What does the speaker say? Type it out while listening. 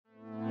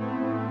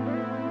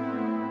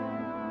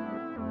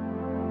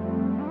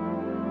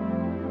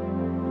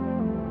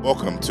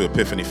Welcome to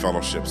Epiphany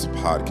Fellowship's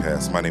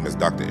podcast. My name is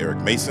Dr. Eric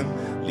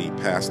Mason, lead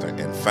pastor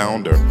and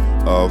founder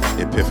of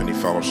Epiphany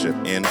Fellowship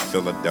in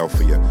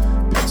Philadelphia,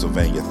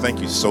 Pennsylvania. Thank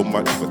you so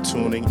much for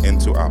tuning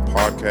into our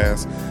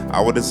podcast.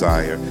 Our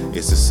desire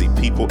is to see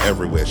people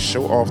everywhere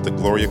show off the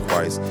glory of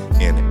Christ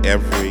in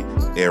every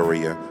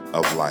area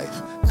of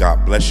life.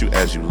 God bless you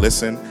as you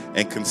listen,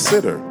 and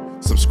consider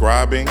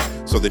subscribing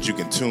so that you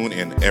can tune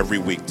in every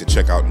week to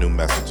check out new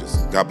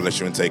messages. God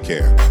bless you and take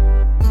care.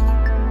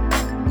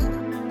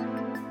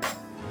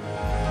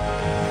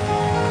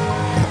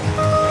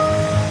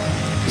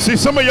 See,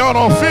 some of y'all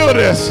don't feel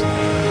this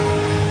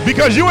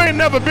because you ain't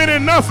never been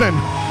in nothing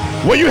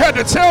where you had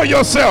to tell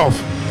yourself,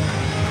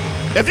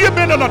 if you've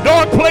been in a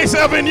dark place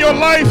ever in your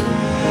life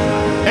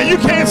and you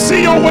can't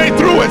see your way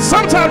through it,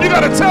 sometimes you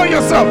got to tell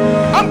yourself,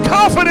 I'm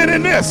confident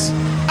in this.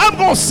 I'm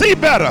going to see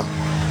better.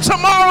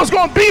 Tomorrow's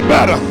going to be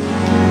better.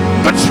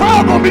 The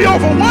trial going to be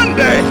over one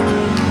day.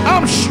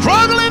 I'm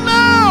struggling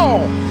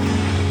now.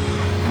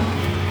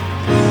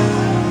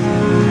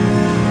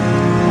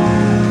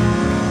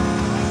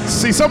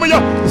 See, some of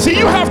y'all,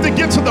 you have to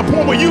get to the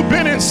point where you've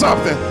been in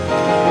something,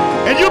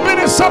 and you've been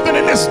in something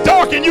and it's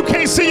dark and you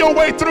can't see your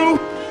way through,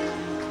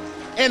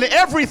 and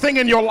everything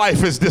in your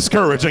life is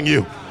discouraging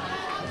you.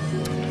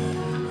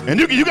 And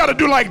you got to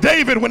do like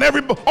David when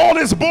all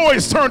his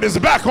boys turned his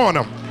back on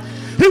him.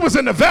 He was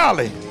in the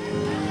valley,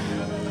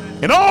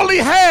 and all he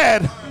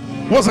had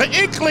was an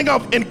inkling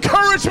of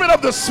encouragement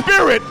of the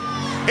Spirit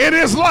in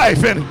his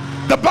life. And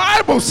the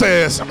Bible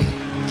says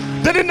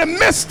that in the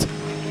midst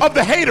of the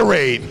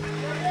haterade,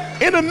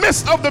 in the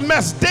midst of the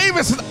mess,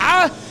 David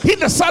says, he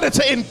decided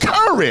to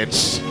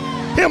encourage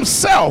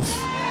himself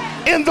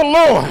in the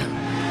Lord.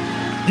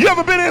 You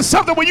ever been in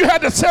something where you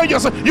had to tell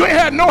yourself, you ain't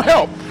had no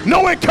help,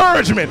 no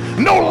encouragement,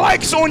 no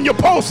likes on your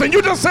post, and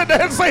you just sit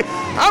there and say,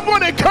 I'm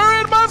going to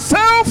encourage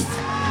myself?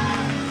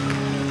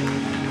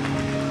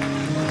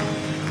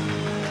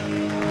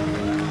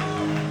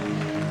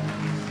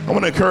 I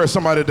want to encourage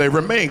somebody today,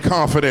 remain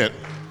confident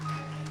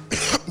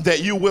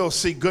that you will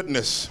see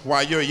goodness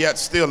while you're yet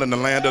still in the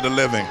land of the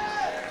living.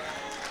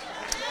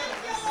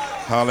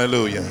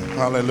 Hallelujah,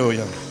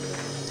 hallelujah,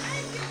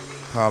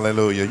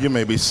 hallelujah. You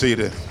may be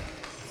seated.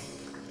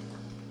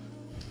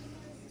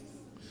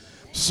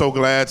 So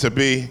glad to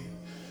be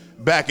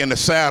back in the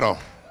saddle.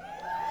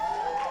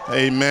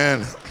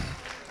 Amen.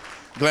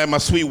 Glad my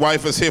sweet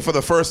wife is here for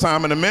the first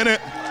time in a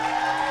minute.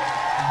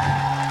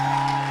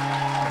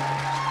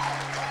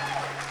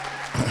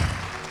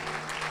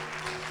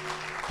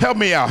 Help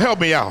me out,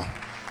 help me out.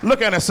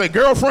 Look at her and say,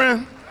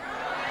 girlfriend,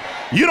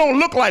 you don't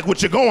look like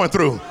what you're going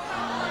through.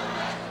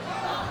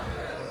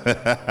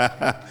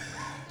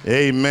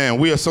 Amen.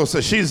 We are so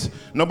sad.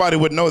 Nobody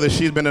would know that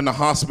she's been in the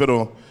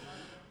hospital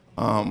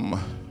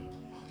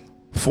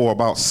for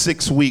about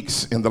 6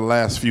 weeks in the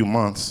last few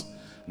months,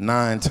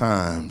 9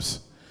 times.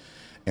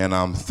 And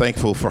I'm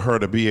thankful for her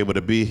to be able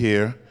to be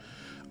here.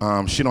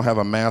 She don't have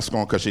a mask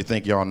on because she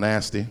think y'all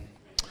nasty.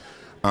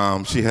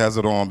 She has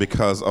it on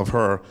because of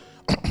her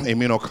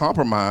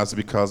immunocompromised,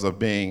 because of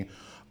being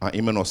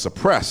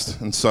immunosuppressed.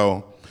 And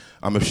so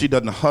if she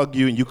doesn't hug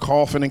you and you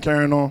coughing and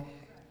carrying on,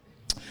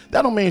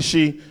 that don't mean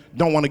she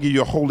don't want to give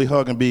you a holy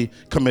hug and be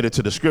committed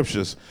to the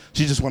scriptures.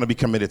 She just want to be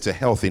committed to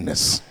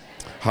healthiness.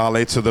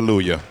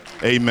 Hallelujah.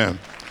 Amen.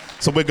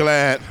 So we're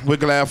glad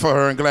for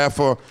her and glad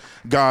for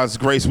God's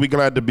grace. We're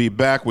glad to be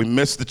back. We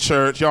miss the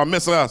church. Y'all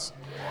miss us?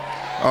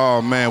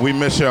 Oh man, we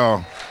miss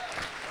y'all.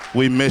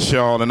 We miss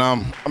y'all, and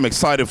I'm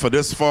excited for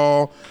this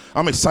fall.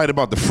 I'm excited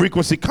about the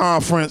Frequency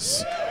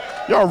Conference.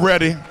 Y'all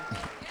ready?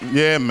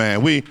 Yeah,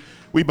 man. We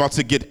about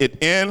to get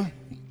it in.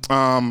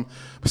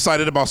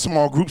 Excited about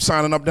small group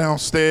signing up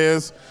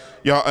downstairs.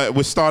 Y'all,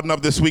 we're starting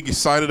up this week.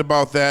 Excited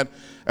about that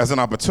as an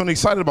opportunity.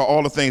 Excited about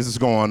all the things that's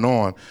going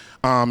on.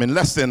 In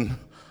less than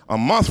a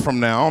month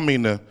from now, I don't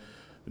mean to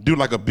do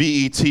like a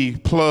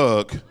BET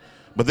plug,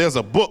 but there's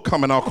a book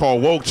coming out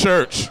called Woke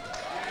Church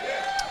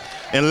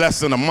in less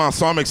than a month.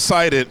 So I'm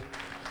excited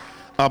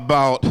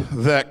about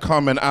that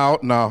coming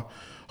out, and I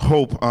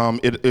hope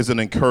it is an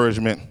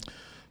encouragement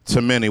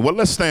to many. Well,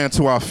 let's stand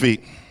to our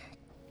feet.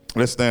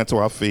 Let's stand to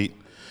our feet.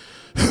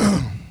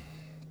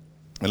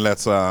 And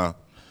let's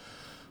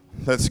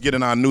get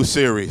in our new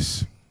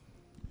series.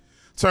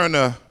 Turn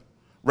to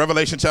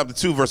Revelation chapter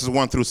 2, verses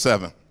 1 through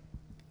 7.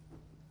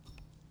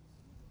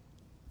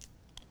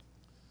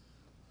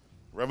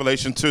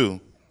 Revelation 2,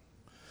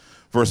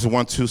 verses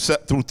 1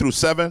 through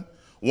 7.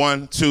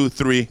 1, 2,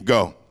 3,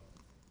 go.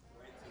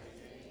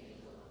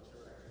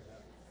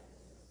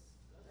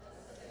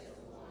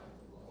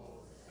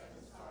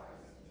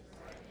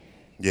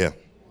 Yeah.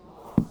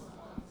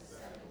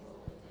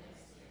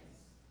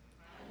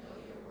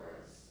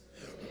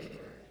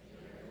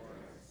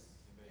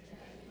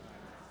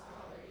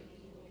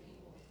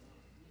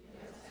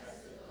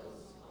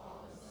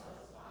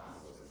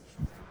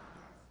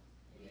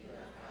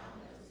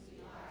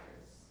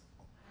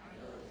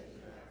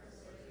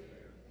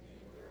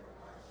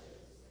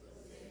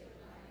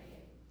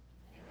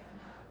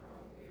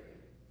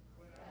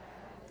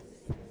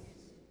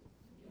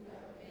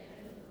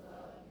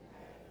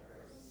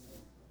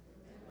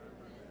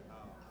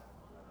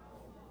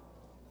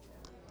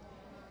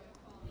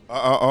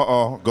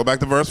 Go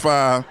back to verse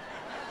 5.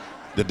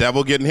 The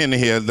devil getting into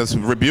here. Let's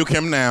rebuke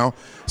him now.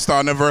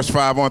 Starting at verse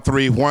 5 on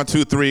 3. 1,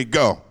 2, 3,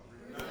 go.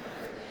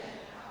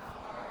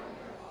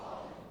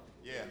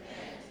 Yeah.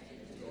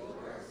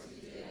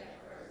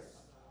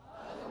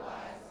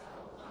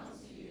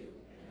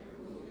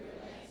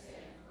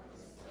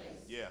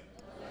 Yeah.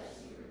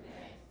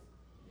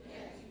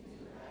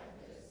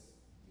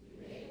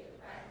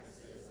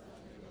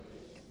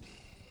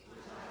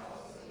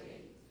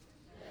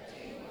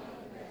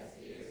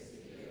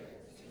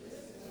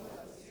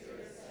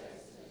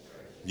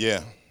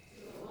 Yeah.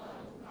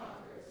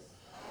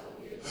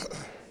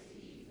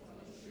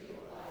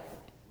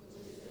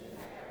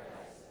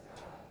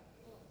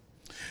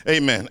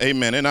 Amen.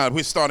 Amen. And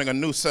we're starting a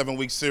new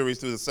 7-week series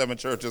through the 7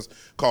 churches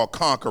called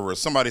Conquerors.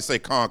 Somebody say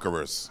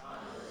Conquerors.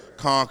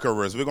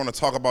 Conquerors. We're going to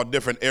talk about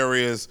different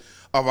areas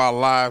of our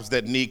lives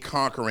that need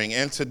conquering.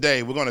 And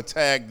today we're going to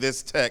tag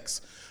this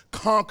text,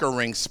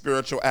 Conquering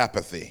Spiritual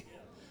Apathy.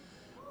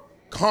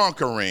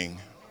 Conquering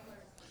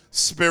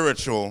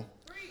Spiritual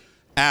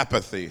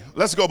Apathy.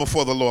 Let's go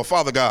before the Lord.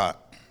 Father God,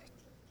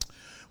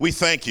 we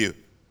thank you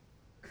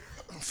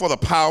for the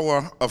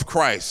power of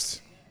Christ.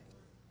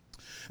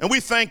 And we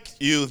thank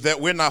you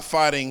that we're not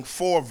fighting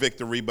for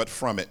victory, but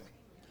from it.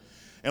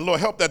 And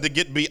Lord, help that to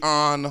get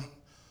beyond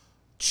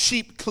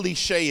cheap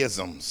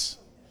clicheisms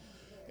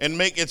and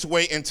make its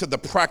way into the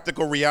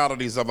practical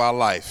realities of our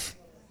life.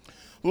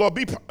 Lord,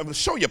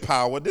 show your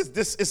power.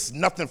 This is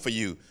nothing for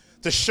you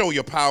to show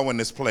your power in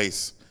this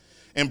place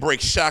and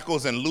break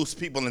shackles and loose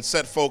people and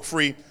set folk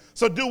free.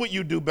 So do what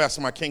you do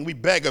best, my King. We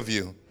beg of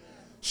you.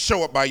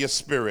 Show up by your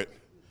Spirit.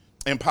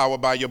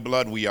 Empowered by your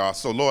blood we are.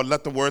 So Lord,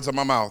 let the words of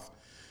my mouth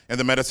and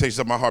the meditations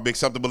of my heart be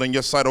acceptable in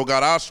your sight, oh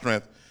God, our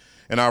strength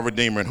and our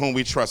Redeemer, in whom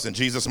we trust. In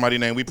Jesus' mighty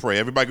name we pray.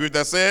 Everybody agree with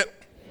that said?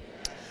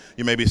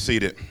 You may be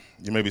seated.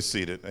 You may be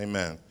seated.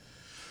 Amen.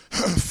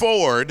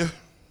 Ford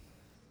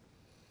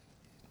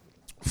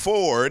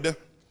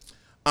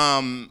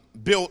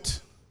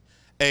built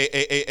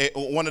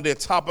one of their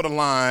top of the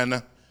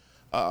line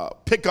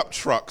pickup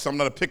trucks. I'm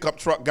not a pickup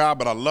truck guy,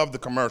 but I love the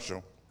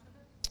commercial.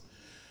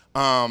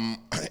 And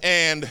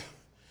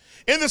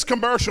in this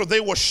commercial, they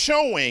were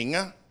showing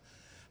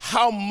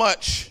how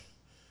much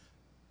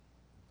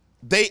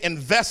they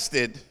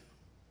invested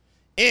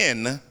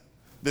in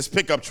this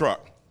pickup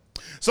truck.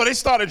 So they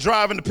started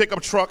driving the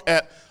pickup truck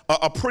at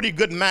a pretty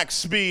good max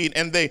speed,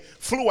 and they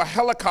flew a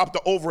helicopter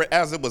over it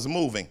as it was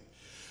moving.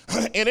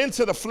 And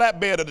into the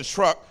flatbed of the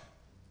truck,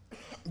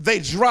 they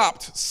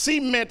dropped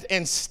cement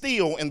and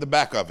steel in the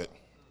back of it.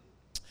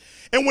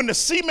 And when the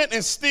cement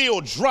and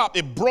steel dropped,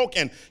 it broke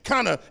and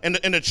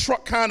the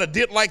truck kind of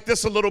did like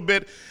this a little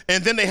bit.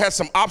 And then they had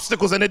some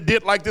obstacles and it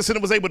did like this, and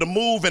it was able to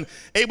move and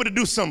able to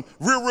do some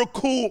real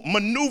cool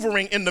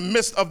maneuvering in the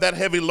midst of that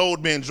heavy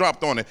load being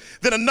dropped on it.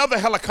 Then another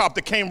helicopter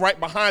came right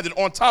behind it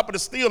on top of the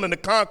steel and the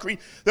concrete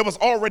that was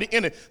already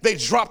in it. They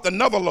dropped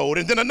another load,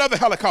 and then another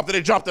helicopter,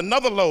 they dropped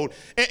another load.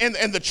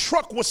 And the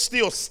truck was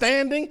still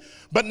standing,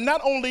 but not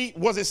only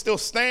was it still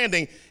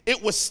standing,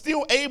 it was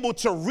still able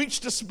to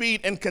reach the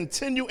speed and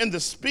continue in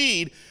the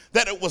speed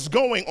that it was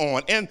going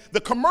on. And the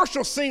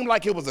commercial seemed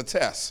like it was a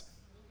test,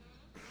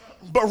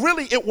 but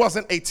really it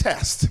wasn't a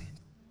test.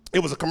 It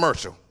was a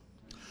commercial.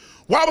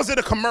 Why was it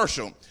a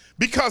commercial?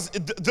 Because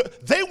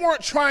they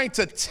weren't trying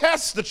to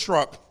test the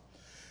truck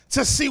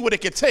to see what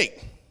it could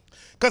take,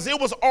 because it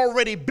was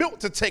already built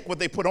to take what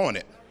they put on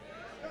it.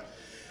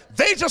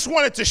 They just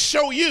wanted to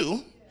show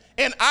you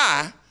and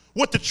I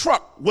what the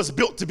truck was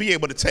built to be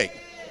able to take.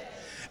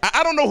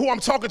 I don't know who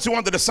I'm talking to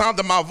under the sound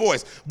of my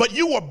voice, but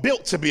you were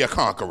built to be a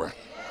conqueror.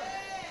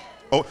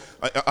 Oh,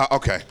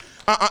 okay.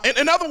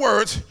 In other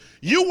words,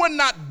 you were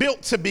not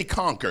built to be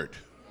conquered.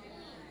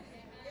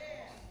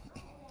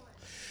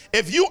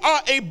 If you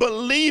are a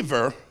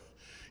believer,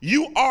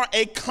 you are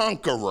a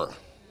conqueror.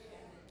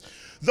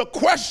 The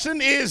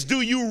question is, do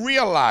you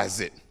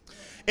realize it?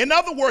 In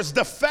other words,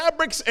 the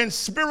fabrics and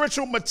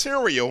spiritual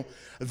material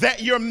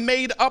that you're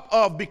made up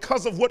of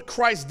because of what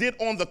Christ did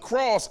on the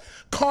cross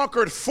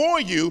conquered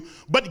for you,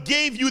 but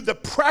gave you the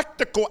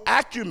practical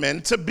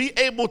acumen to be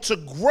able to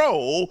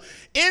grow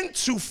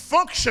into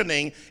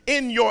functioning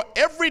in your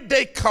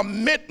everyday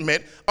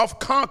commitment of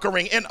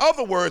conquering. In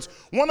other words,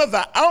 one of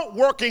the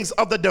outworkings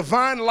of the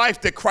divine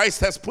life that Christ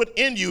has put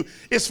in you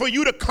is for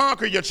you to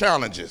conquer your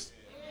challenges.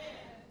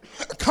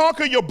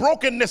 Conquer your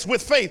brokenness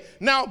with faith.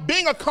 Now,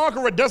 being a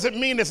conqueror doesn't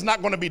mean it's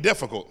not going to be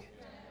difficult.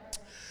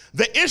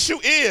 The issue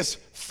is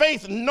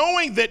faith,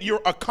 knowing that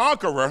you're a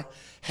conqueror,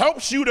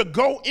 helps you to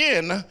go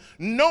in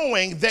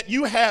knowing that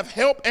you have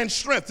help and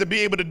strength to be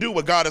able to do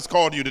what God has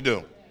called you to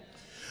do.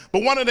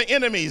 But one of the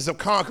enemies of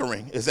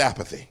conquering is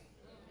apathy.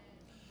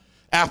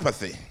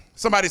 Apathy.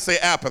 Somebody say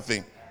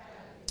apathy.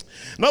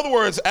 In other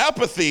words,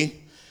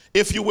 apathy,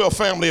 if you will,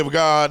 family of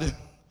God,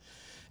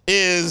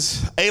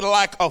 is a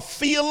lack of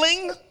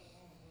feeling,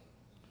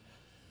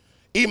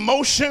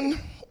 emotion,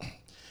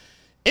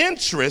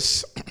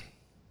 interest,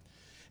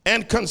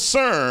 and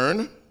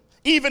concern,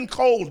 even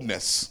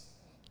coldness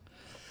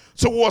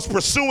towards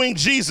pursuing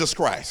Jesus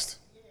Christ.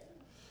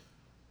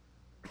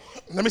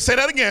 Let me say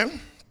that again.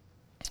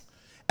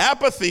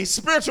 Apathy,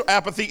 spiritual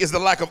apathy, is the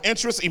lack of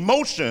interest,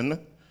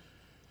 emotion,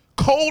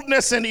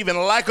 coldness, and even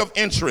lack of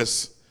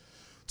interest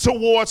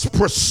towards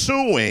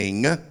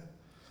pursuing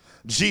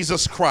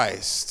Jesus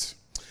Christ.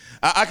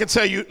 I can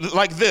tell you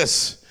like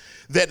this,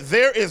 that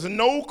there is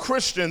no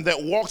Christian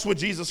that walks with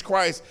Jesus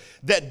Christ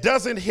that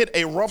doesn't hit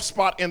a rough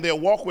spot in their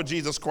walk with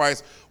Jesus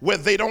Christ where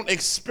they don't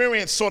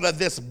experience sort of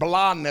this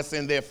blindness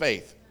in their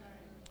faith.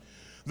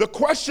 The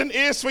question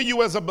is for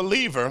you as a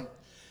believer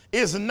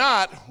is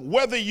not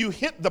whether you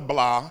hit the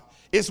blah,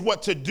 it's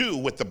what to do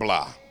with the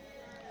blah.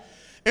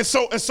 And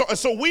so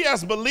we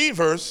as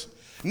believers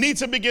need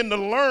to begin to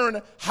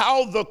learn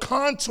how the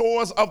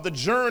contours of the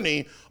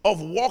journey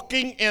of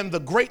walking in the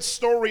great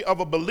story of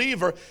a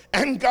believer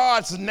and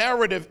God's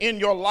narrative in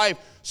your life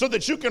so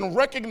that you can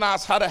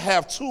recognize how to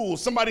have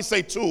tools. Somebody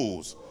say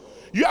tools.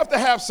 You have to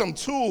have some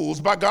tools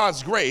by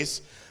God's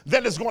grace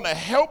that is going to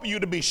help you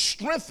to be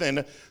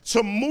strengthened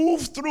to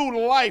move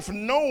through life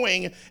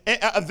knowing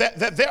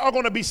that there are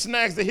going to be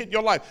snags that hit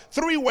your life.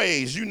 3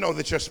 ways you know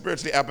that you're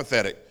spiritually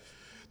apathetic.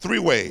 3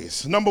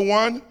 ways. Number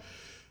 1,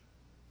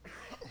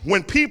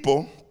 when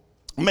people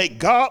make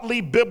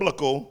godly,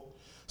 biblical,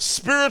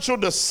 spiritual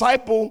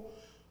disciple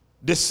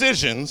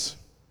decisions,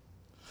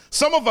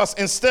 some of us,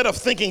 instead of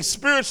thinking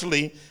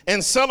spiritually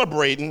and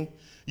celebrating,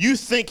 you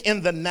think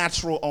in the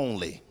natural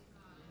only.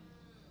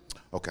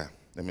 Okay,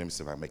 let me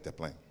see if I can make that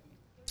plain.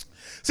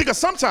 See, because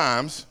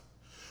sometimes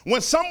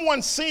when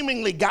someone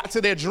seemingly got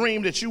to their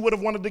dream that you would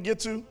have wanted to get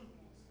to,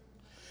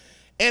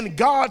 and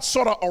God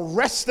sort of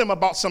arrests them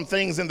about some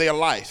things in their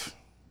life,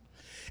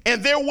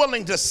 and they're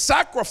willing to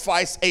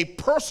sacrifice a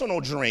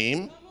personal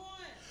dream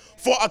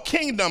for a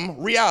kingdom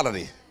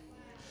reality.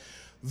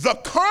 The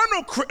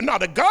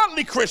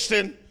godly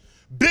Christian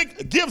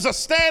gives a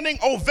standing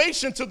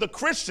ovation to the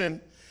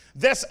Christian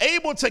that's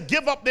able to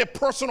give up their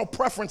personal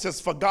preferences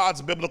for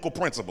God's biblical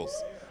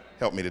principles.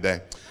 Help me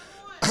today.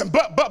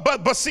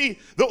 But see,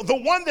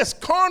 the one that's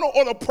carnal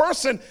or the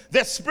person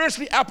that's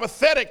spiritually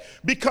apathetic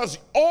because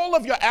all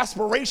of your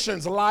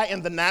aspirations lie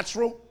in the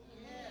natural.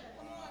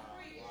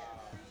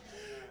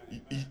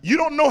 You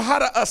don't know how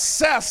to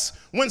assess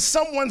when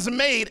someone's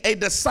made a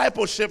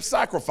discipleship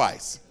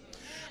sacrifice.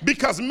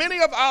 Because many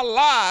of our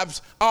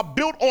lives are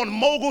built on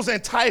moguls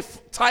and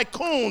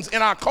tycoons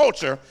in our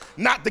culture,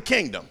 not the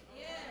kingdom.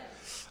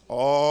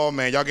 Oh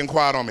man, y'all getting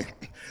quiet on me.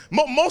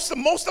 Most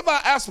of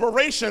our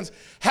aspirations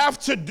have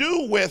to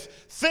do with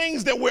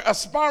things that we're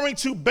aspiring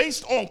to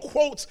based on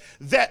quotes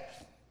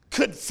that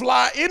could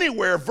fly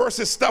anywhere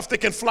versus stuff that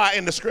can fly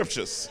in the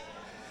scriptures.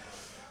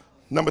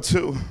 Number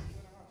 2,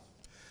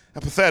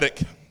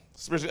 apathetic,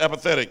 spiritually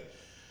apathetic.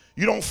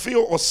 You don't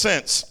feel or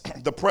sense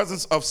the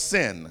presence of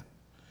sin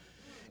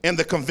and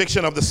the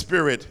conviction of the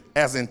Spirit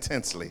as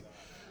intensely.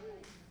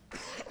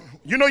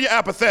 You know you're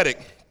apathetic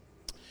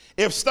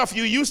if stuff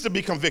you used to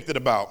be convicted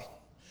about,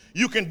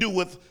 you can do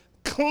with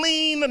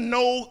clean,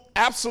 no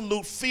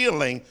absolute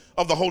feeling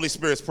of the Holy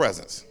Spirit's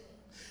presence.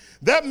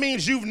 That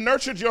means you've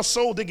nurtured your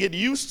soul to get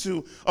used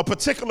to a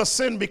particular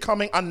sin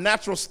becoming a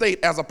natural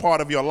state as a part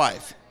of your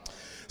life.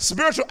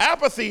 Spiritual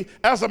apathy,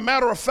 as a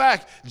matter of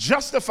fact,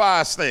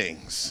 justifies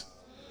things.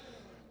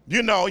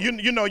 You know,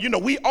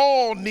 we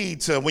all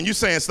need to, when you're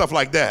saying stuff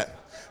like that,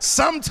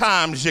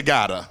 sometimes you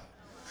gotta.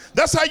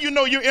 That's how you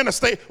know you're in a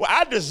state, well,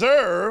 I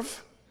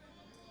deserve.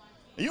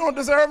 You don't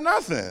deserve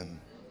nothing.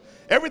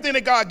 Everything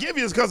that God gives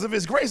you is because of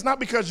his grace, not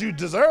because you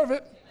deserve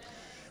it.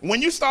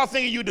 When you start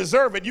thinking you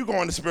deserve it, you go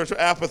into spiritual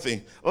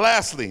apathy.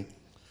 Lastly,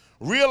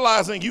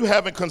 realizing you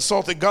haven't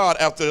consulted God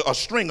after a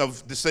string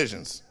of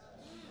decisions.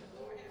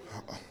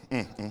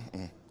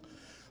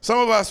 Some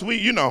of us,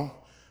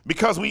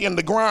 because we in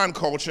the grind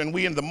culture and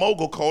we in the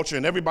mogul culture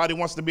and everybody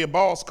wants to be a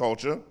boss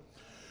culture,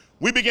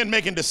 we begin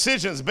making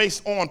decisions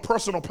based on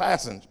personal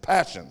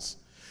passions.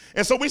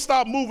 And so we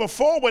start moving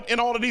forward in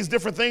all of these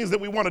different things that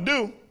we want to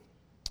do,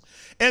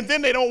 and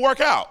then they don't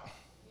work out.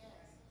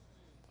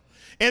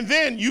 And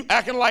then you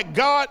acting like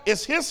God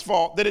is his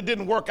fault that it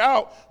didn't work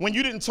out when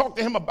you didn't talk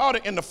to him about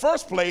it in the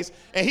first place,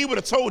 and he would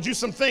have told you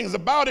some things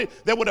about it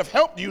that would have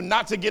helped you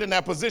not to get in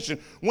that position.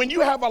 When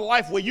you have a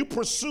life where you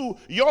pursue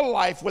your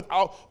life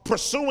without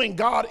pursuing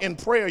God in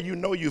prayer, you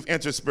know you've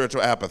entered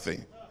spiritual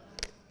apathy.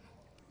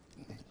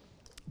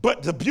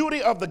 But the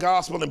beauty of the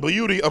gospel and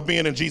beauty of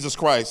being in Jesus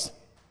Christ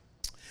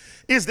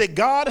is that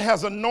God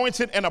has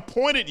anointed and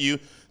appointed you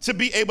to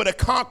be able to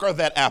conquer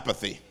that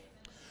apathy.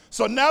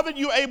 So now that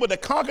you're able to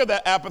conquer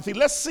that apathy,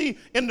 let's see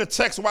in the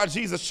text why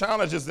Jesus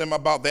challenges them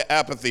about their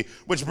apathy,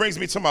 which brings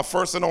me to my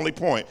first and only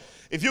point.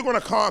 If you're going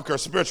to conquer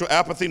spiritual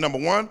apathy, number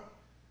 1,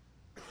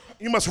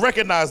 you must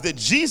recognize that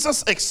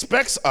Jesus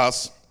expects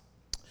us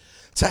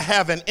to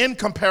have an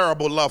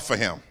incomparable love for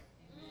him.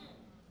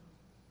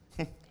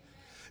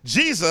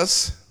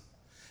 Jesus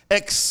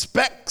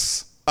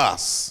expects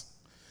us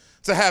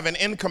to have an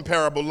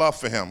incomparable love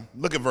for him.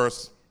 Look at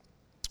verse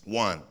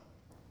 1.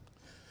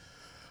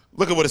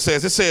 Look at what it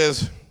says. It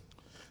says,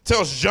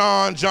 tells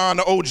John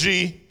the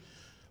OG,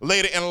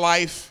 later in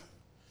life,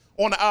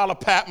 on the Isle of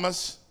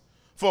Patmos,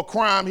 for a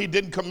crime he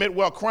didn't commit.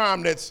 Well, a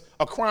crime that's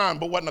a crime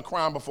but wasn't a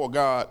crime before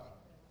God.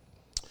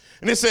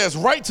 And it says,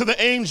 write to the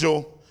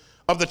angel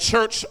of the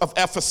church of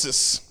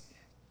Ephesus.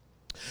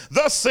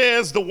 Thus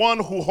says the one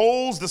who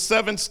holds the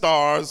 7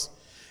 stars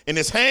in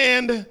his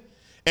hand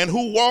and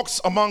who walks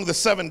among the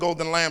 7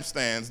 golden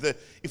lampstands. The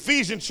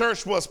Ephesian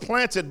church was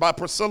planted by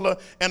Priscilla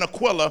and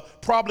Aquila,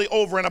 probably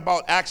over in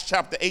about Acts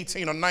chapter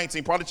 18 or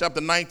 19, probably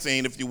chapter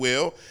 19, if you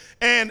will.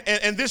 And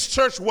this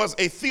church was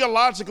a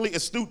theologically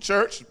astute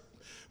church,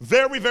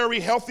 very,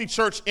 very healthy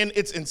church in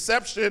its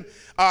inception,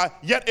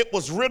 yet it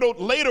was riddled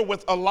later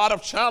with a lot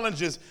of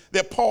challenges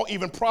that Paul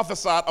even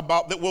prophesied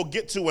about that we'll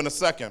get to in a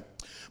second.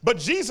 But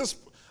Jesus,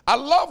 I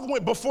love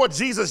when before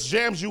Jesus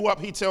jams you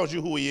up, he tells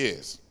you who he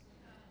is.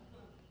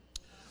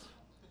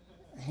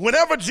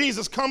 Whenever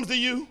Jesus comes to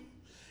you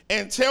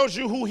and tells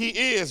you who he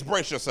is,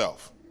 brace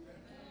yourself.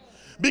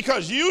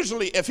 Because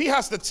usually if he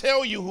has to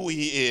tell you who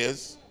he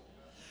is,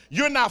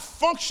 you're not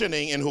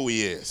functioning in who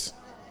he is.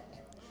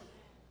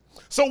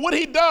 So what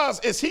he does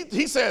is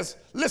he says,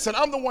 listen,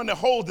 I'm the one that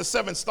holds the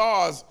 7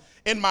 stars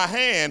in my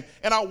hand,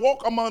 and I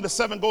walk among the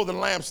 7 golden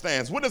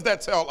lampstands. What does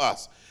that tell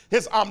us?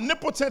 His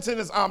omnipotence and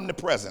his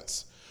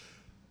omnipresence.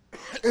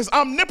 His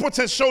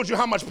omnipotence shows you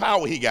how much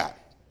power he got.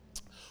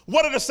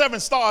 What are the 7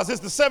 stars?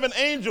 It's the 7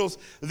 angels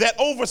that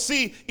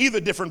oversee either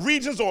different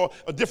regions or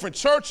different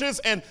churches,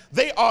 and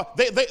they are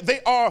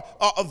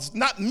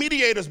not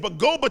mediators, but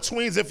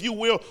go-betweens, if you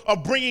will,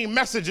 of bringing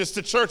messages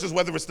to churches,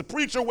 whether it's the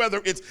preacher,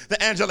 whether it's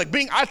the angelic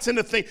being. I tend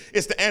to think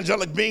it's the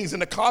angelic beings in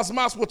the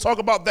cosmos. We'll talk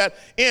about that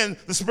in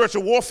the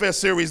spiritual warfare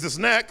series that's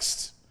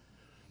next.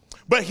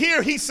 But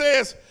here he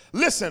says,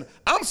 listen,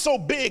 I'm so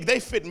big they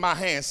fit in my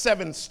hand,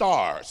 7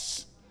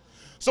 stars.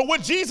 So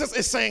what Jesus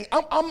is saying,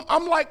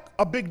 I'm like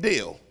a big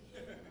deal.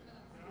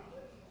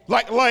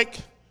 Like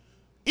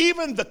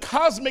even the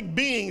cosmic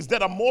beings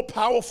that are more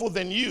powerful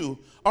than you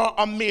are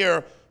a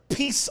mere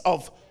piece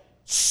of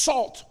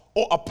salt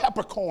or a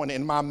peppercorn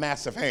in my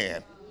massive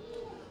hand.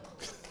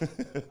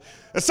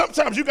 And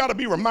sometimes you got to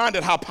be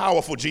reminded how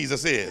powerful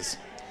Jesus is.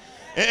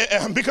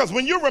 Because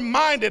when you're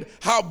reminded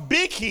how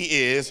big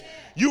he is,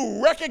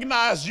 you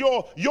recognize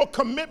your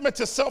commitment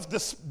to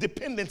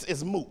self-dependence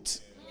is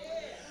moot.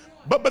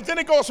 But then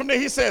it goes from there.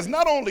 He says,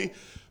 not only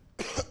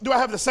do I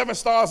have the 7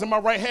 stars in my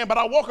right hand, but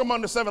I walk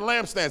among the 7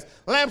 lampstands.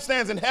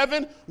 Lampstands in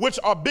heaven, which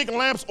are big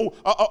lamps.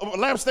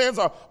 Lampstands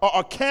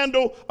are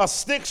candle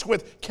sticks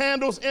with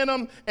candles in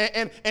them.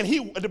 And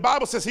the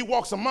Bible says he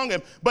walks among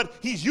them. But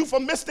he's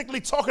euphemistically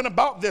talking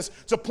about this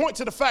to point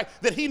to the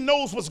fact that he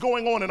knows what's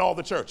going on in all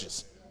the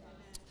churches.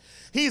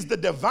 He's the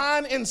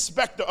divine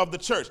inspector of the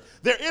church.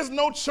 There is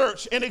no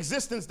church in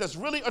existence that's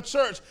really a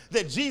church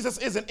that Jesus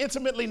isn't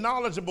intimately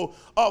knowledgeable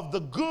of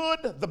the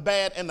good, the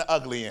bad, and the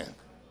ugly in.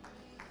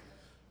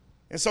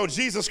 And so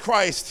Jesus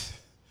Christ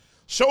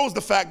shows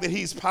the fact that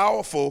he's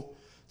powerful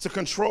to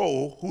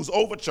control who's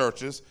over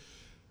churches.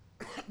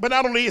 But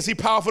not only is he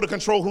powerful to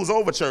control who's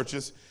over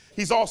churches,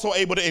 he's also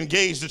able to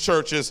engage the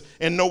churches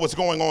and know what's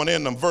going on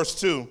in them. Verse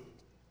 2,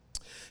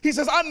 he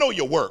says, I know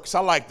your works.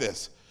 I like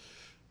this.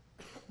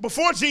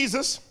 Before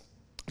Jesus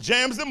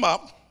jams them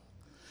up,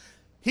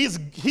 he's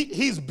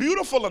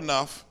beautiful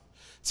enough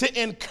to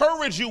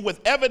encourage you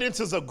with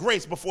evidences of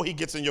grace before he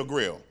gets in your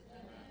grill.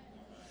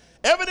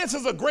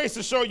 Evidences of grace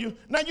to show you,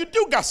 now you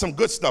do got some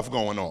good stuff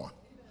going on.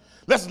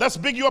 Let's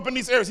big you up in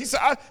these areas. He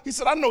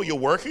said, I know your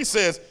work. He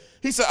said,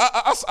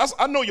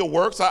 I know your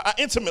works. I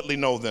intimately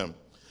know them.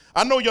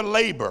 I know your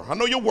labor. I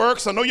know your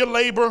works. I know your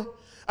labor.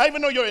 I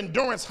even know your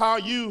endurance, how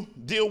you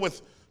deal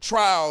with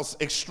trials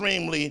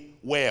extremely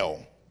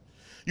well.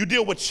 You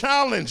deal with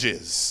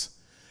challenges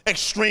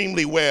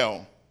extremely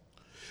well.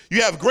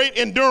 You have great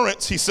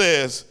endurance, he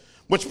says,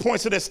 which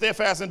points to that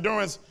steadfast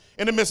endurance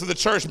in the midst of the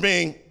church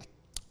being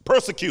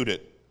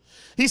persecuted.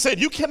 He said,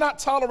 you cannot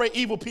tolerate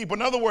evil people.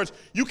 In other words,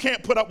 you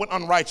can't put up with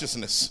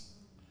unrighteousness.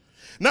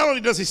 Not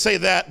only does he say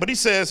that, but he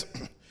says,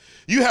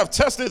 you have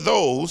tested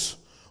those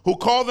who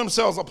call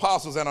themselves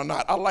apostles and are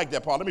not. I like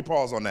that, Paul. Let me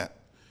pause on that.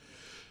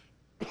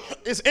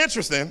 It's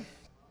interesting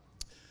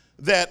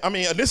that,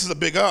 this is a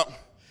big up,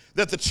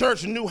 that the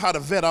church knew how to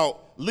vet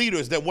out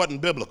leaders that wasn't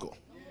biblical.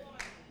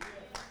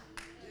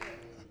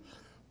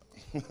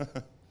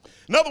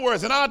 In other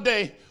words, in our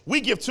day,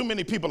 we give too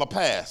many people a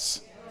pass.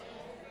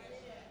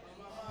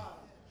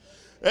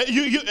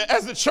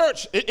 As the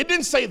church, it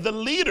didn't say the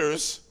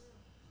leaders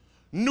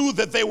knew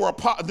that they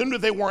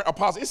weren't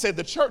apostles. It said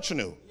the church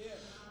knew.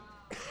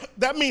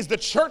 That means the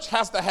church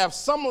has to have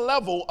some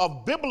level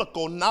of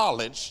biblical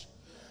knowledge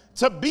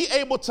to be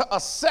able to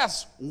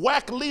assess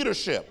whack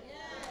leadership.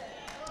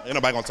 Ain't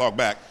nobody gonna talk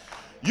back.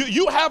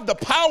 You have the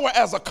power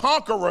as a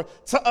conqueror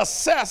to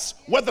assess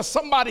whether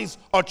somebody's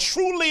a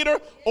true leader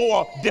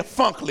or a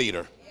defunct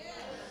leader.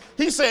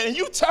 He said, and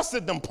you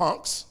tested them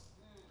punks,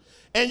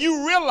 and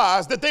you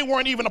realized that they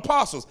weren't even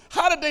apostles.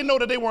 How did they know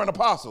that they weren't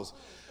apostles?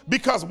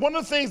 Because one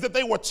of the things that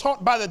they were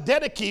taught by the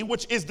Didache,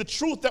 which is the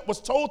truth that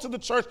was told to the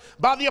church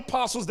by the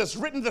apostles that's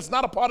written, that's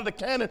not a part of the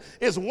canon,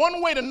 is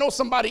one way to know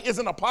somebody is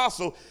an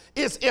apostle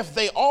is if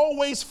they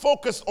always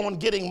focus on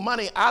getting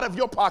money out of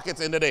your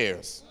pockets into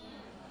theirs.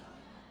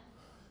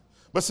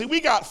 But see,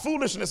 we got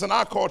foolishness in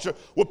our culture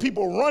where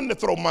people run to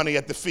throw money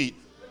at the feet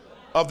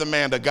of the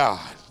man of God,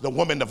 the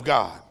woman of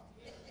God.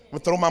 I'm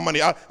gonna throw my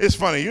money out. It's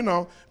funny, you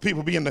know,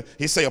 people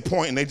he say a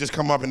point and they just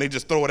come up and they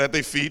just throw it at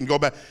their feet and go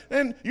back.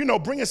 And, you know,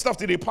 bringing stuff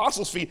to the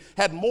apostles' feet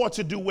had more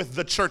to do with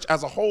the church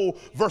as a whole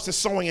versus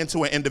sowing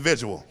into an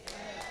individual.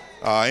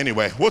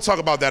 Anyway, we'll talk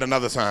about that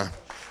another time.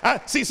 I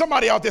see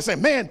somebody out there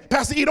saying, man,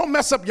 Pastor E, don't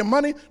mess up your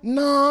money.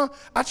 Nah,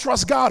 I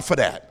trust God for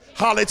that.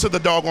 Holler to the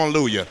doggone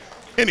hallelujah.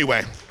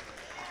 Anyway.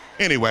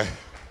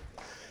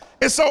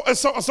 And so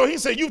he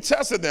said, you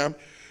tested them,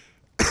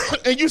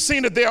 and you've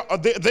seen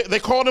that they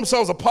call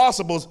themselves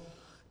apostles,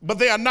 but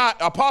they are not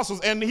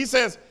apostles. And he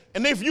says,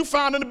 and if you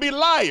found them to be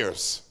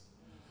liars.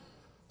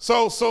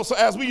 So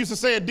as we used to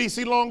say in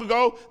D.C. long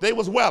ago, they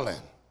was welling.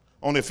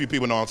 Only a few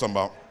people know what I'm talking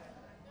about.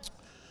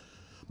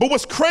 But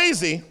what's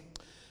crazy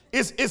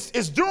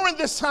is during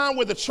this time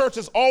where the church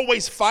is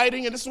always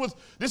fighting, and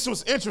this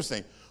was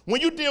interesting.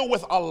 When you deal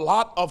with a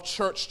lot of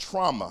church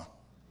trauma,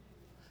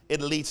 it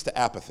leads to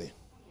apathy.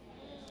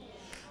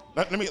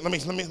 Let me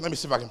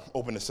see if I can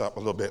open this up a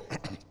little bit.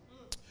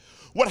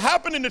 What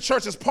happened in the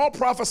church is Paul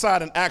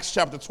prophesied in Acts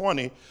chapter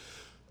 20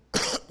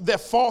 that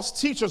false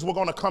teachers were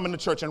going to come in the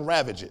church and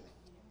ravage it.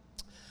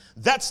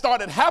 That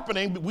started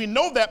happening. We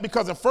know that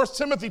because in 1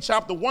 Timothy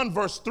chapter 1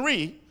 verse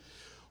 3,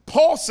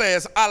 Paul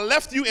says, I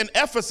left you in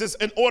Ephesus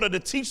in order to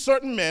teach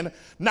certain men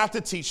not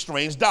to teach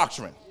strange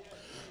doctrine.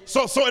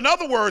 So in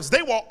other words,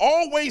 they were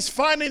always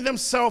finding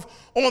themselves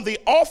on the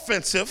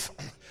offensive,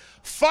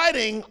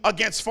 fighting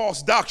against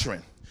false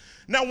doctrine.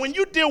 Now, when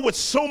you deal with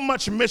so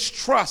much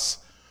mistrust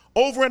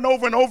over and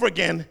over and over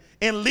again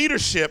in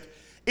leadership,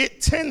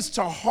 it tends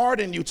to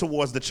harden you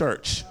towards the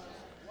church.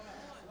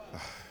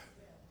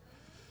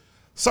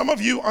 Some of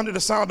you, under the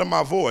sound of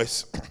my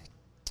voice,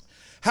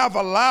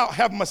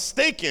 have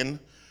mistaken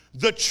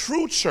the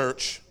true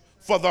church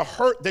for the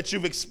hurt that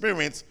you've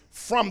experienced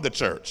from the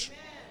church.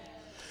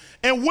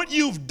 And what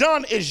you've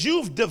done is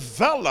you've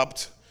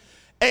developed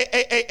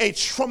a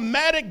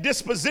traumatic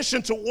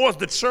disposition towards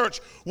the church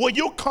where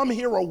you'll come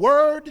hear a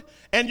word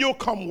and you'll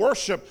come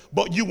worship,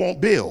 but you won't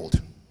build.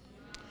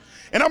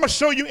 And I'm going to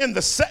show you in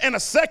a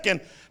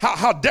second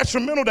how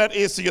detrimental that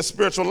is to your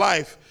spiritual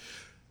life.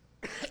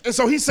 And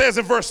so he says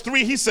in verse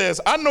 3, he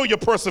says, I know you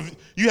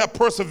have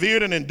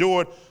persevered and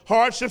endured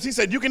hardships. He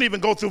said you can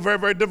even go through very,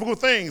 very difficult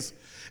things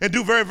and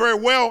do very, very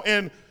well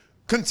in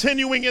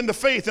continuing in the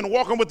faith and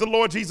walking with the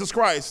Lord Jesus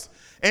Christ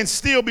and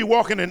still be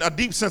walking in a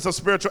deep sense of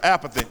spiritual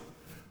apathy.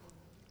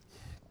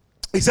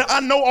 He said, I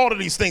know all of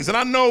these things, and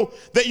I know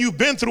that you've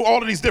been through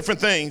all of these different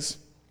things.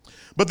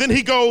 But then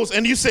he goes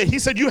and he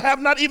said, you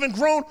have not even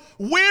grown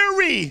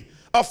weary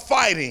of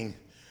fighting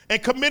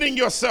and committing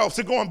yourselves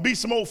to go in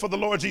beast mode for the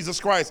Lord Jesus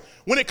Christ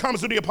when it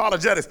comes to the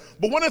apologetics.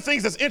 But one of the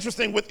things that's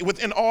interesting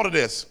within all of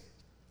this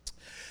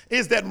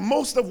is that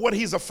most of what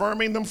he's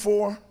affirming them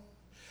for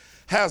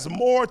has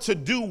more to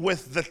do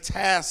with the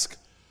task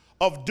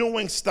of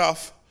doing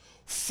stuff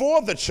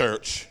for the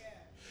church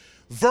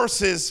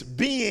versus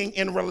being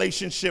in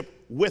relationship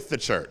with the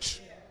church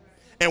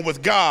and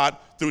with God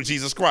through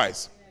Jesus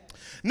Christ.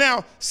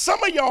 Now,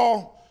 some of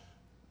y'all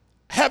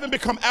haven't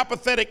become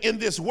apathetic in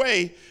this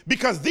way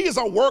because these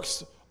are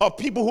works of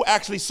people who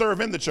actually serve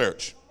in the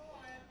church.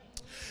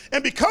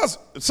 And because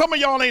some of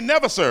y'all ain't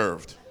never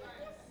served.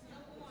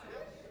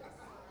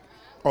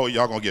 Oh,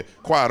 y'all gonna get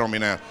quiet on me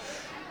now.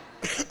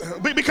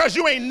 Because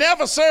you ain't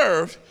never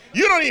served,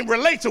 you don't even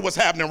relate to what's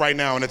happening right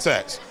now in the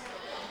text.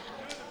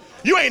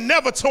 You ain't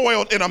never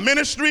toiled in a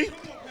ministry.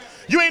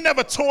 You ain't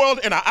never toiled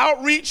in an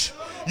outreach.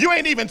 You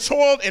ain't even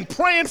toiled in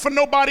praying for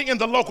nobody in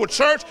the local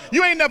church.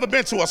 You ain't never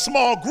been to a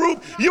small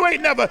group. You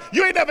ain't never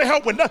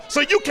helped with nothing.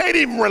 So you can't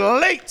even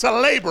relate to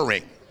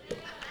laboring.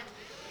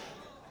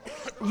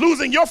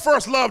 Losing your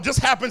first love just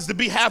happens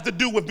to have to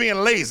do with being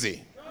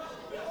lazy.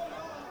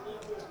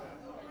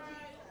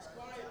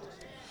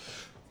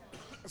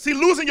 See,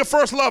 losing your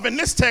first love in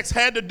this text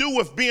had to do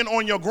with being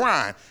on your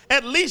grind.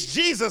 At least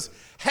Jesus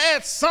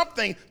had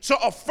something to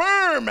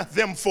affirm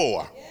them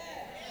for.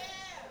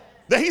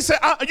 That he said,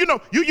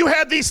 you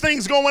had these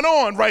things going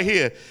on right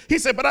here. He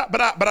said, but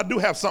I do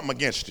have something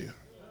against you.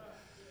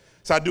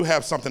 So I do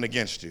have something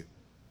against you.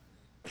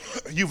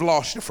 You've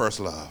lost your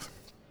first love,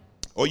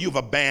 or you've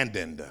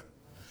abandoned.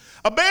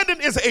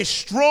 Abandon is a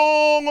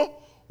strong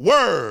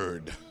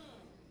word.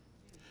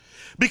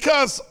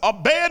 Because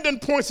abandon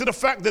points to the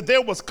fact that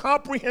there was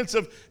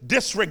comprehensive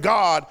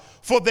disregard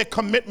for their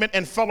commitment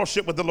and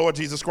fellowship with the Lord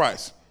Jesus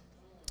Christ.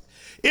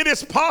 It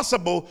is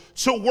possible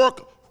to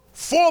work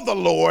for the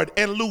Lord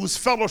and lose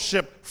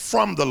fellowship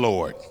from the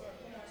Lord.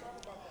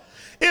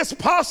 It's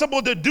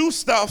possible to do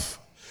stuff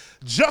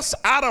just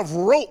out of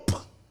rope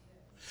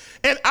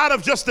and out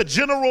of just a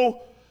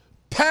general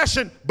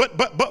passion,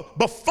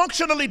 but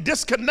functionally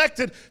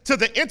disconnected to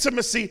the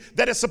intimacy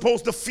that is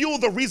supposed to fuel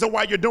the reason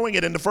why you're doing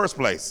it in the first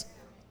place.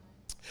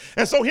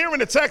 And so here in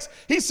the text,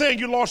 he's saying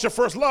you lost your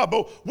first love.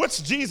 But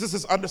what's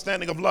Jesus'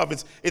 understanding of love?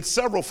 It's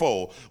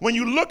severalfold. When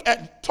you look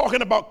at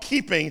talking about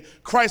keeping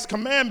Christ's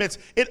commandments,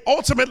 it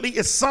ultimately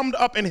is summed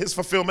up in his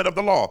fulfillment of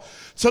the law.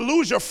 To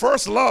lose your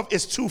first love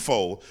is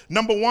twofold.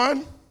 Number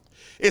one,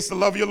 it's to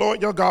love your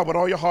Lord your God with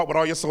all your heart, with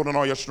all your soul, and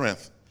all your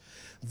strength.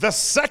 The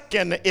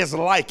second is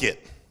like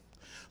it.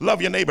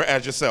 Love your neighbor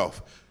as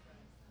yourself.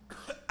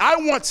 I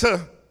want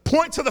to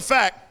point to the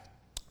fact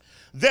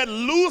that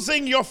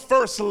losing your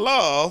first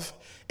love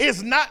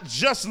is not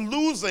just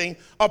losing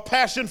a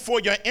passion for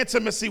your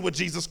intimacy with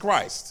Jesus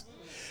Christ.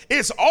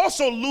 It's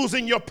also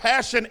losing your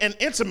passion and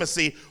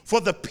intimacy for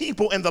the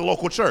people in the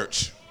local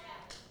church.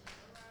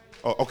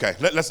 Oh, okay,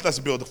 let's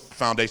build a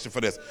foundation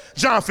for this.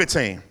 John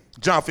 15.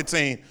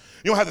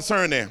 You don't have to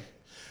turn there.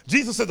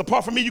 Jesus says,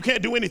 apart from me, you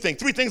can't do anything.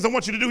 3 things I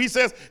want you to do, he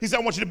said, I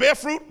want you to bear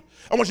fruit.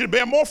 I want you to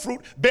bear more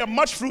fruit, bear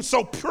much fruit,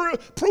 so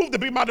prove to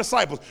be my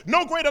disciples.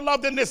 No greater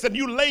love than this, that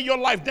you lay your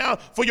life down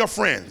for your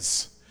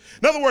friends.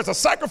 In other words, a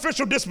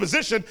sacrificial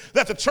disposition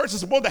that the church is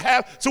supposed to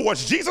have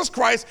towards Jesus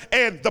Christ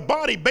and the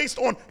body based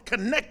on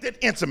connected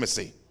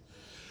intimacy.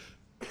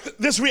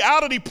 This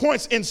reality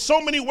points in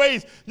so many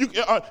ways. You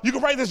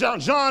can write this down.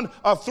 John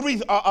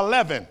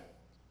 3:11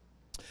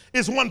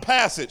 is one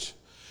passage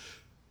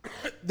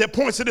that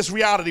points to this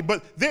reality.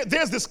 But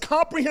there's this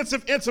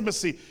comprehensive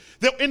intimacy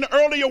that in the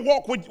earlier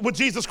walk with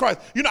Jesus Christ.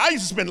 You know, I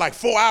used to spend like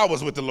 4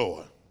 hours with the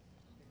Lord.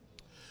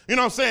 You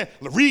know what I'm saying?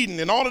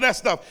 Reading and all of that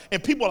stuff.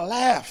 And people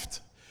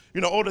laughed.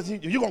 You know,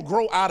 you're going to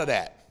grow out of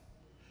that.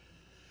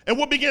 And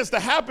what begins to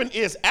happen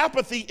is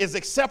apathy is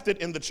accepted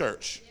in the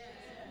church.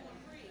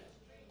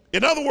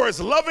 In other words,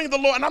 loving the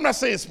Lord, and I'm not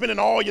saying spending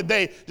all your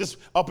day just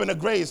up in the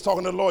graves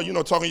talking to the Lord, you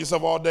know, talking to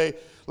yourself all day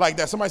like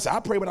that. Somebody say, I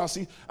pray without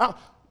ceasing.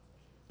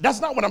 That's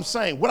not what I'm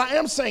saying. What I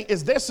am saying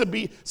is there should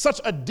be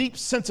such a deep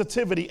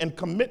sensitivity and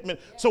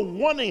commitment to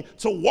wanting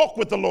to walk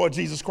with the Lord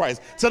Jesus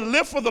Christ, to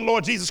live for the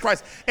Lord Jesus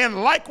Christ,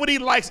 and like what he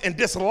likes and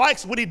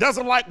dislikes what he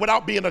doesn't like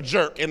without being a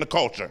jerk in the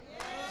culture.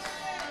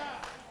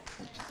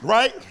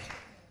 Right?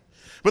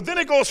 But then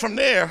it goes from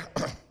there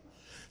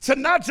to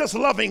not just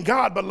loving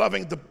God, but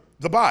loving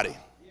the body.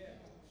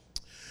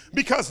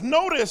 Because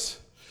notice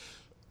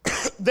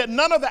that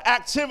none of the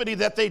activity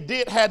that they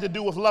did had to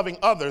do with loving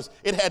others.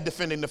 It had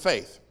defending the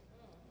faith.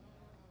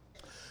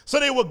 So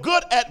they were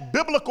good at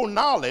biblical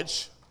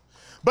knowledge,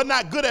 but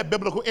not good at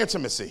biblical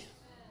intimacy.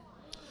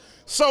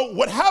 So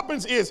what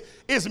happens is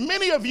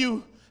many of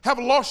you have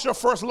lost your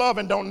first love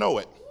and don't know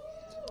it.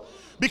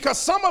 Because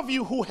some of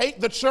you who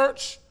hate the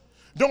church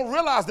don't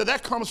realize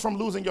that comes from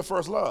losing your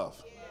first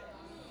love.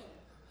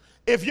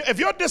 If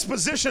your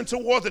disposition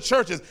towards the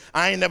church is,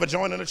 I ain't never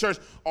joined in the church,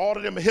 all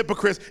of them are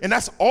hypocrites, and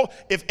that's all,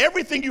 if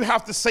everything you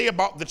have to say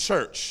about the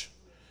church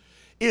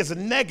is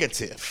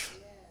negative,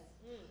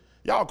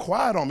 y'all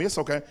quiet on me, it's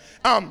okay.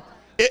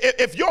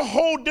 If your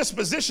whole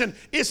disposition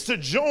is to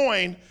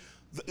join,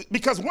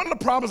 because one of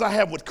the problems I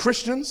have with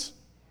Christians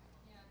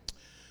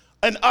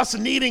and us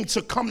needing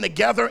to come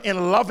together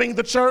in loving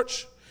the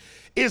church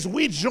is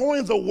we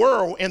join the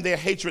world in their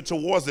hatred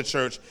towards the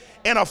church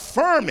and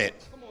affirm it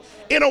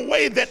in a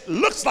way that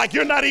looks like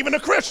you're not even a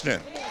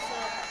Christian.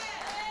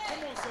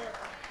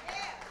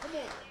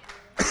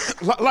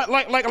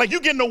 Like you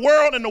get in the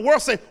world and the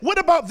world say, what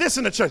about this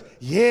in the church?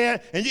 Yeah,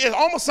 and it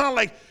almost sounds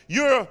like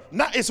you're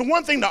not. It's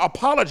one thing to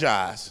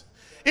apologize.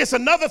 It's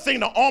another thing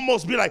to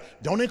almost be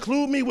like, don't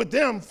include me with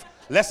them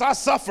lest I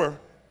suffer.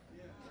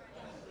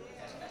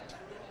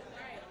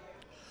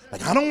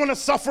 Like, I don't want to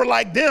suffer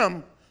like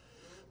them.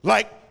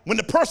 Like, when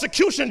the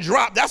persecution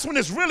dropped, that's when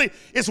it's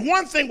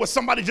one thing when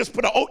somebody just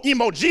put an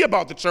emoji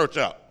about the church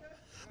up.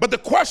 But the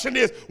question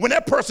is, when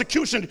that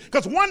persecution,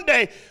 because one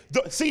day,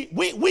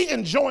 we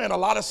enjoying a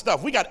lot of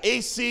stuff. We got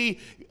AC,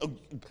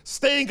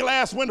 stained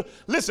glass window.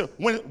 Listen,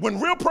 when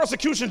real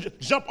persecution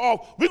jump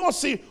off, we're going to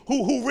see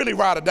who really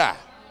ride or die.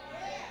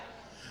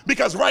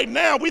 Because right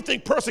now, we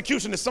think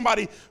persecution is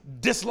somebody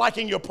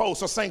disliking your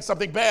post or saying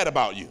something bad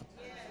about you.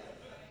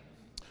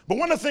 But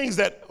one of the things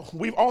that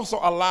we've also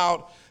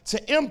allowed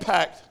to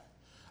impact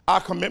our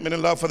commitment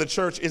and love for the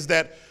church is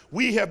that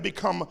we have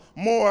become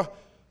more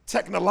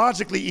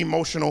technologically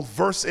emotional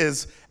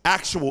versus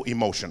actual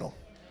emotional.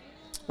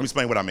 Let me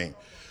explain what I mean.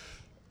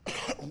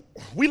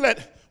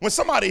 When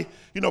somebody,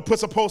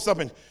 puts a post up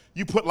and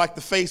you put like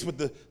the face with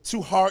the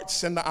 2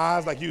 hearts and the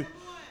eyes like you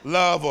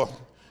love, or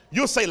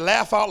you'll say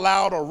laugh out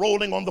loud or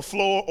rolling on the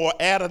floor or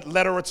add a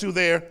letter or 2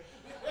 there.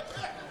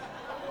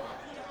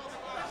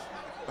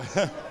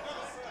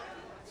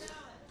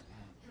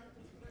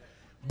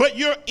 But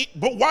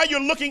while you're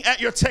looking at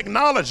your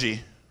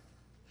technology,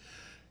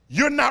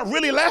 you're not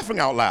really laughing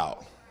out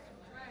loud.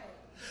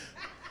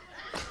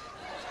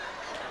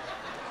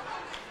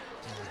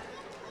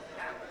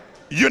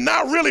 You're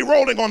not really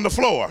rolling on the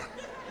floor.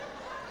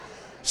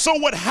 So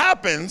what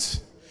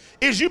happens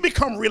is you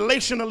become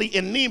relationally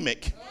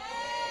anemic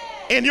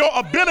in your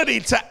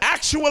ability to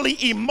actually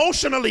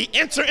emotionally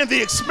enter in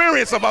the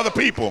experience of other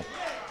people.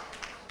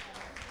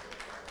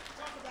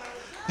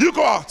 You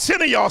go out,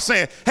 10 of y'all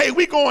saying, hey,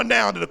 we going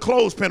down to the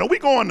clothespin, or we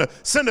going to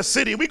Center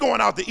City, we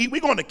going out to eat, we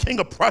going to King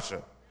of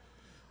Prussia.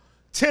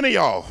 10 of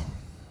y'all.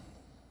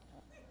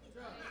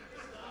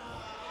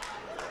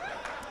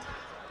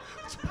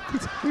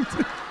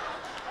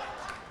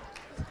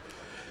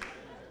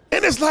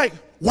 And it's like,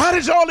 why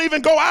did y'all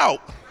even go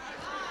out?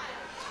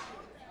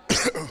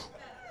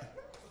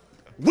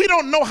 We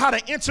don't know how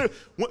to enter.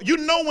 You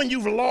know when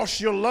you've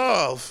lost your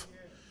love,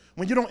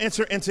 when you don't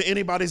enter into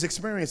anybody's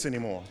experience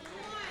anymore.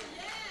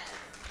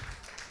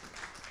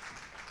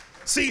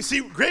 See,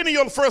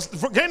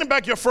 gaining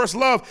back your first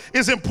love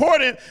is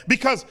important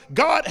because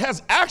God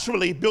has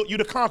actually built you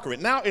to conquer it.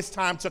 Now it's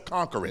time to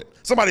conquer it.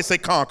 Somebody say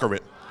conquer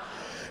it.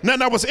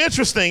 Now what's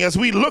interesting, as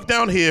we look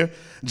down here,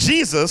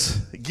 Jesus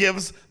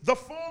gives the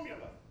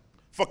formula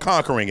for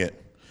conquering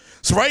it.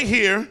 So right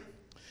here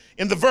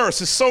in the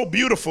verse, it's so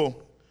beautiful.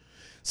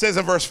 It says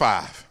in verse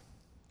 5,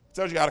 it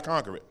tells you how to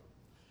conquer it.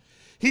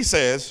 He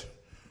says,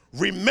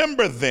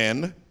 remember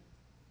then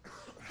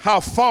how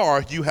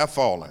far you have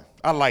fallen.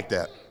 I like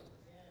that.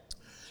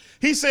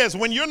 He says,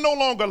 when you're no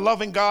longer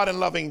loving God and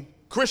loving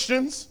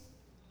Christians,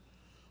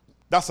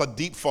 that's a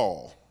deep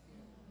fall.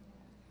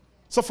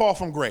 It's a fall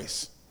from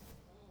grace.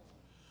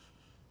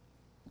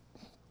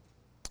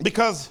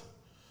 Because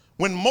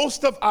when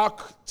most of our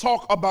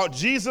talk about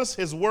Jesus,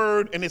 his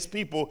word, and his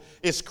people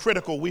is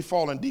critical, we've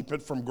fallen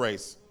deep from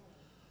grace.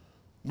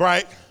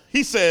 Right?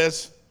 He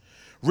says,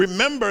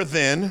 remember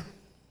then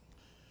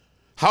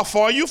how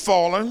far you've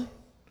fallen,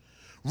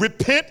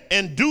 repent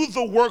and do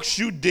the works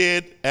you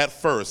did at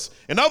first.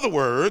 In other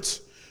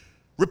words,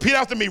 repeat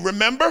after me,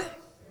 remember,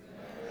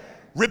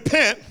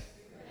 repent,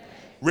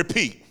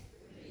 repeat.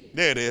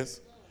 There it is.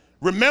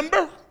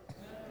 Remember,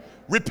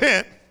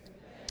 repent,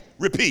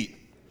 repeat.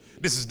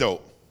 This is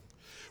dope.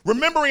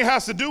 Remembering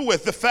has to do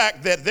with the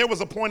fact that there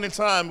was a point in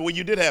time where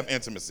you did have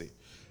intimacy.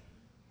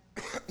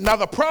 Now,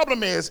 the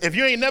problem is, if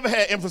you ain't never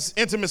had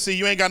intimacy,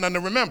 you ain't got nothing to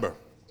remember.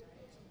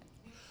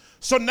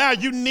 So now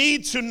you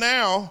need to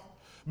now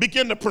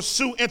begin to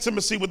pursue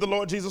intimacy with the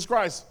Lord Jesus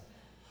Christ.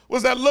 What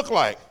does that look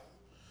like?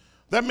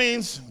 That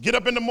means get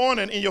up in the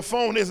morning and your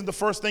phone isn't the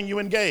first thing you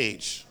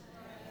engage.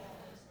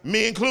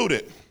 Me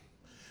included.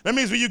 That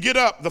means when you get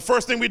up, the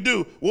first thing we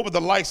do, what were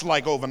the lights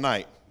like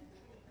overnight?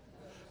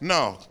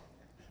 No.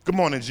 Good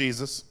morning,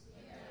 Jesus.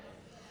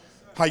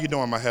 How you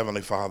doing, my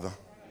Heavenly Father?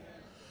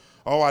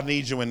 Oh, I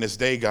need you in this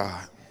day,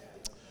 God.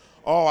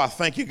 Oh, I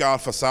thank you,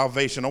 God, for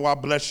salvation. Oh, I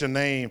bless your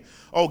name.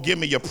 Oh, give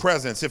me your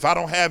presence. If I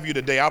don't have you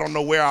today, I don't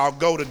know where I'll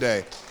go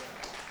today.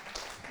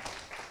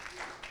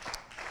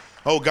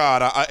 Oh,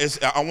 God,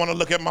 I want to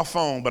look at my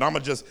phone, but I'm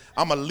going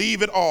to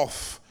leave it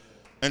off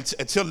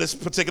until this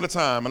particular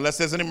time, unless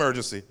there's an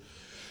emergency.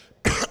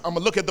 I'm going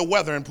to look at the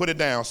weather and put it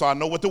down so I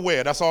know what to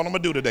wear. That's all I'm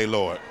going to do today,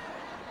 Lord.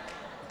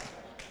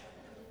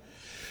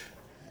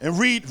 And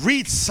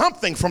read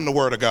something from the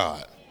Word of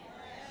God.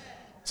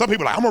 Some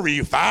people are like, I'm going to read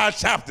you 5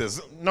 chapters.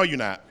 No, you're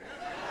not.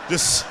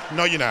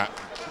 No, you're not.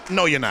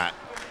 No, you're not.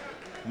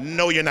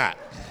 No, you're not.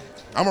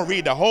 I'm going to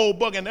read the whole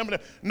book.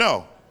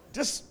 No,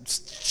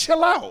 just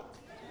chill out.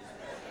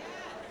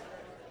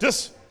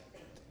 Just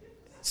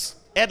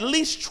at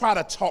least try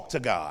to talk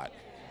to God.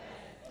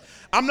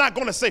 I'm not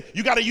going to say,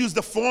 you got to use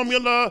the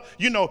formula,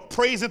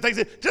 praise and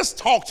things. Just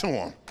talk to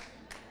him.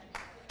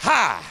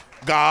 Hi,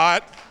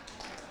 God.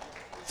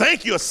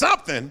 Thank you or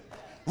something.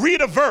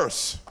 Read a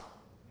verse.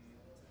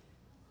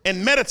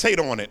 And meditate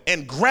on it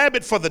and grab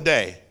it for the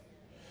day.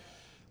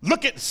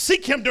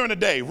 Seek him during the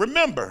day.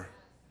 Remember,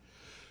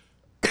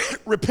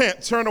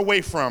 repent, turn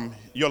away from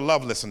your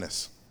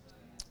lovelessness.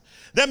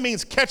 That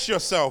means catch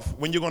yourself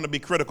when you're going to be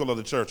critical of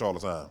the church all the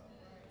time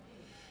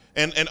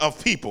and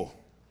of people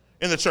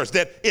in the church.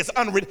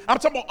 I'm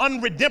talking about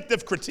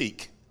unredemptive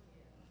critique,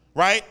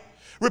 right?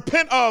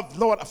 Repent of,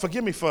 Lord,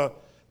 forgive me for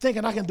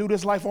thinking I can do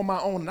this life on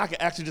my own and I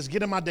can actually just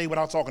get in my day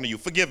without talking to you.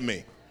 Forgive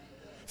me.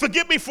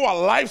 Forgive me for a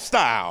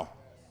lifestyle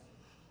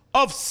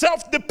of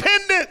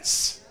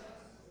self-dependence.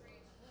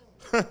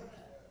 And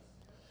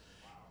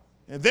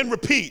then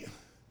repeat.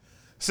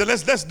 So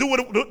let's do what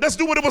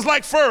it was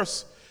like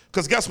first.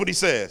 Because guess what he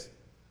says?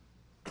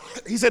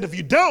 He said, if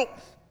you don't,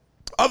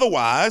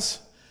 otherwise,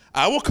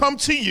 I will come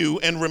to you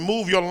and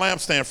remove your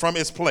lampstand from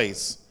its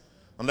place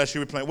unless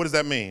you repent. What does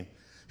that mean?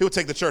 He will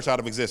take the church out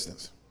of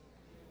existence.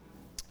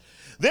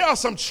 There are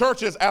some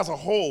churches as a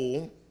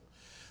whole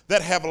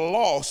that have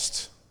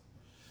lost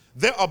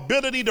their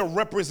ability to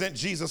represent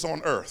Jesus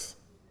on earth.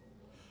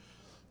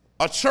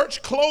 A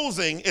church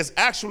closing is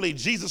actually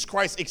Jesus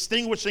Christ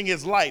extinguishing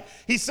his light.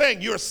 He's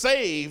saying you're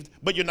saved,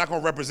 but you're not going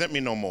to represent me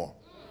no more.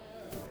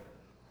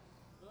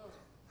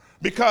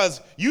 Because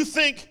you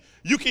think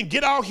you can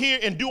get out here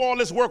and do all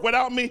this work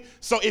without me.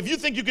 So if you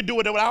think you can do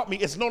it without me,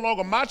 it's no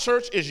longer my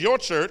church, it's your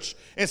church.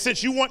 And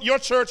since you want your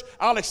church,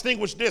 I'll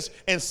extinguish this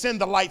and send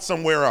the light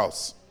somewhere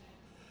else.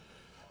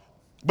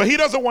 But he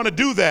doesn't want to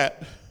do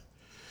that.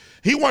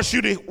 He wants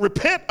you to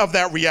repent of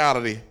that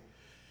reality.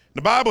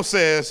 The Bible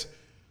says,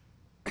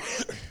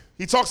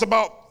 he talks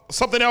about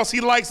something else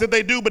he likes that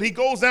they do, but he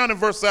goes down in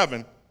verse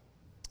 7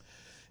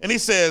 and he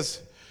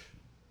says,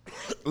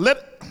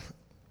 let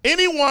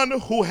anyone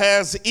who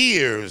has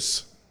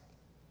ears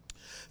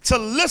to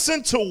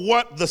listen to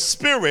what the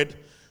Spirit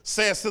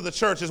says to the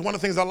churches. One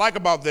of the things I like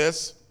about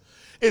this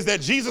is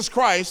that Jesus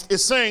Christ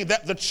is saying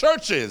that the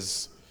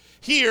churches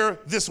hear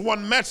this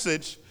one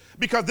message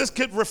because this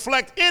could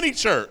reflect any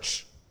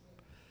church.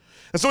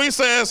 And so he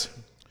says,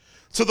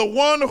 to the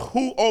one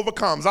who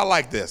overcomes. I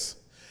like this.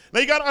 Now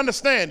you got to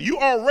understand, you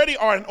already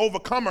are an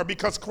overcomer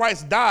because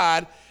Christ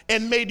died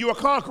and made you a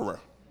conqueror.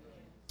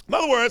 In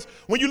other words,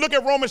 when you look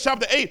at Romans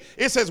chapter 8,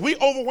 it says we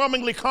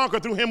overwhelmingly conquer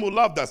through him who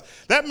loved us.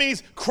 That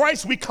means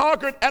Christ, we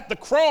conquered at the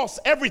cross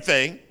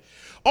everything.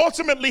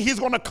 Ultimately, he's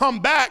going to come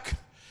back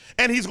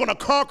and he's going to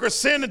conquer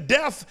sin,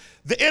 death,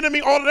 the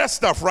enemy, all of that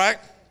stuff, right?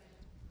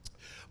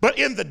 But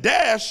in the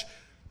dash,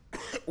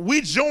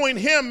 we join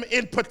him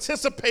in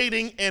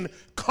participating in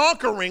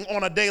conquering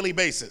on a daily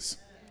basis.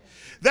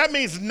 That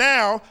means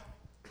now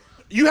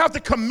you have to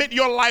commit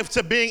your life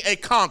to being a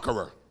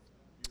conqueror.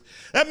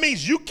 That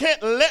means you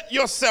can't let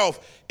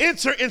yourself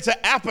enter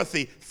into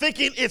apathy,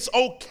 thinking it's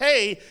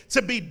okay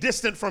to be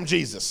distant from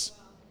Jesus.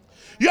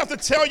 You have to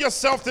tell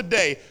yourself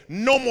today,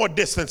 no more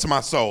distance,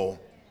 my soul.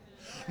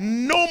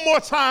 No more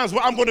times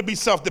where I'm going to be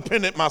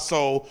self-dependent, my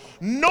soul.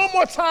 No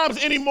more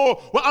times anymore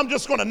where I'm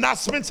just going to not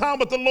spend time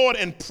with the Lord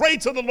and pray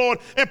to the Lord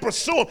and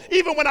pursue him.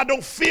 Even when I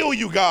don't feel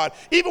you, God,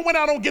 even when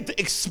I don't get the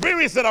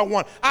experience that I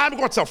want, I'm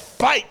going to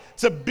fight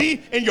to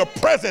be in your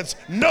presence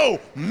no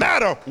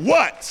matter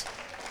what.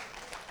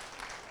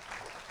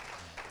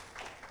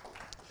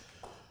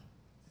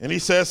 And he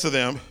says to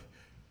them,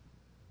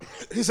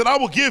 he said, I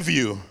will give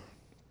you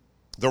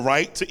the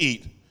right to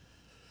eat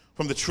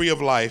from the tree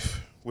of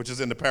life, which is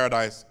in the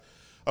paradise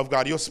of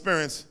God. You'll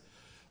experience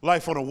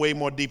life on a way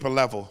more deeper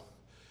level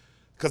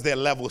because there are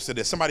levels to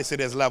this. Somebody say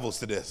there's levels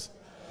to this.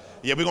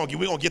 Yeah, we're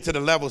gonna get to the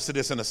levels to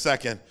this in a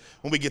second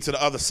when we get to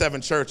the other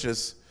 7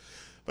 churches.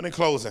 But in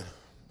closing,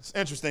 it's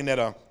interesting that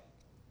a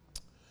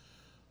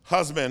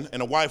husband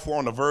and a wife were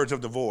on the verge of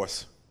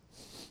divorce.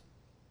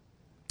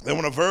 They were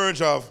on the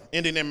verge of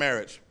ending their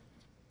marriage.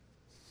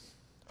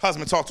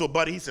 Husband talked to a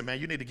buddy. He said, man,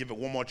 you need to give it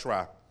one more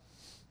try.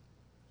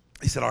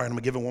 He said, all right, I'm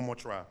going to give it one more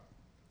try.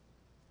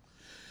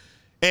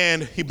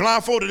 And he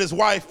blindfolded his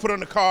wife, put her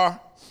in the car.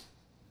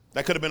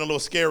 That could have been a little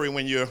scary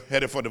when you're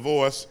headed for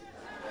divorce.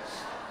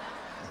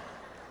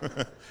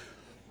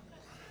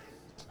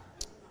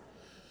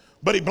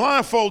 But he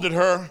blindfolded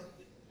her,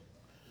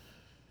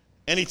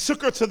 and he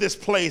took her to this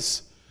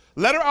place,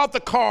 let her out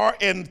the car,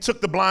 and took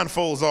the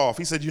blindfolds off.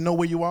 He said, you know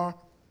where you are?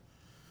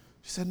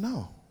 She said,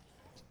 no.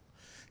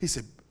 He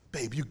said,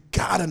 babe, you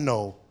gotta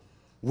know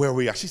where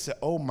we are. She said,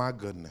 oh my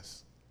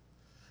goodness.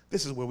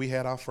 This is where we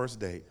had our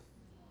first date.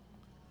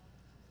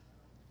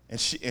 And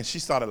she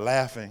started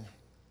laughing,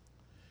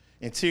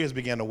 and tears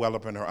began to well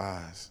up in her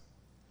eyes.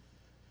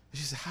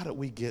 She said, how did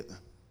we get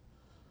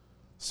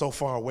so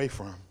far away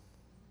from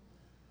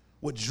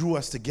what drew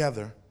us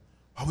together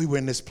while we were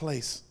in this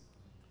place?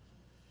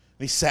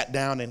 And he sat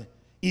down and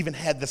even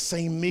had the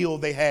same meal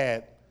they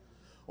had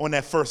on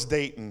that first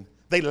date, and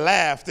they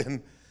laughed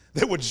and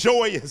they were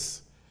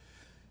joyous.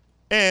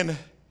 And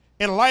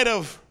in light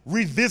of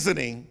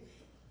revisiting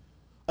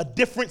a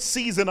different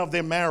season of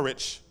their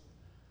marriage,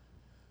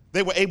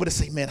 they were able to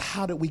say, man,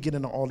 how did we get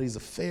into all these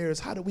affairs?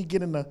 How did we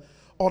get into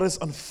all this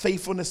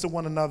unfaithfulness to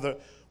one another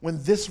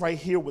when this right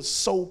here was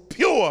so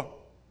pure?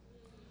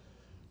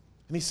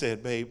 And he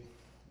said, babe,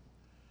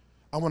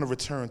 I want to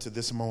return to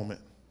this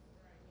moment,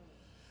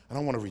 and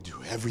I want to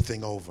redo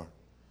everything over.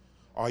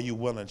 Are you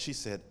willing? She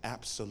said,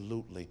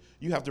 absolutely.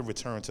 You have to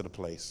return to the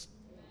place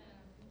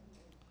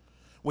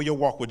where your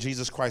walk with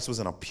Jesus Christ was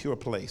in a pure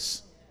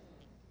place.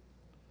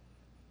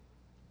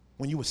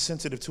 When you were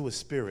sensitive to his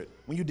spirit,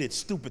 when you did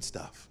stupid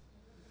stuff.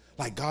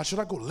 Like, God, should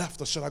I go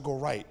left or should I go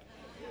right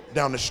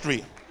down the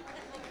street?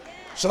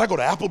 Should I go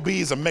to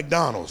Applebee's or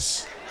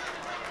McDonald's?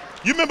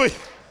 You remember,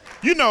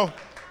 you know,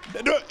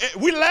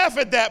 we laugh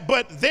at that,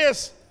 but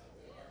there's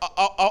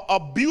a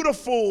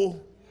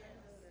beautiful,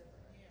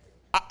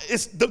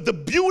 it's the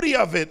beauty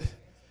of it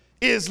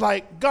is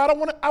like, God,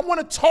 I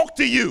want to talk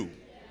to you.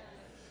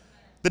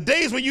 The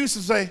days when you used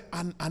to say,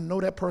 I know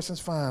that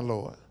person's fine,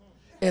 Lord,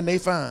 and they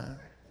fine.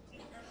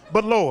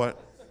 But Lord,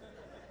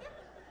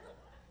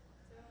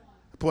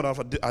 put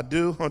off, I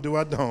do or do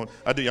I don't?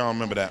 I do, y'all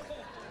remember that.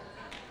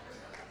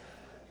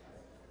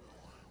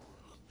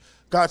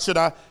 God, should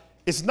I,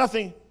 it's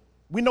nothing,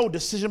 we know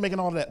decision making,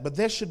 all of that, but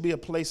there should be a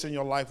place in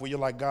your life where you're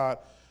like, God,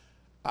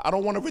 I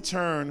don't want to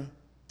return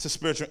to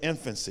spiritual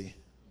infancy,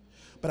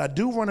 but I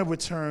do want to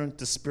return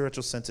to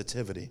spiritual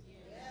sensitivity.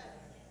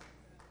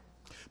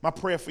 My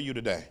prayer for you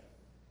today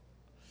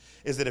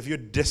is that if you're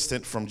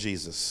distant from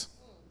Jesus,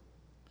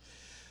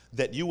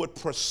 that you would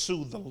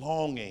pursue the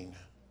longing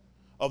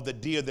of the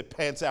deer that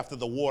pants after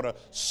the water,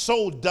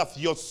 so doth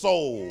your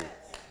soul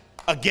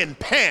again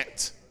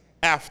pant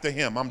after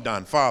him. I'm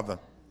done. Father,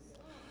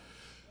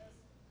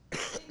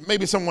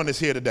 maybe someone is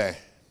here today,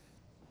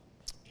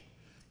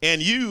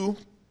 and you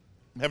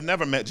have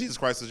never met Jesus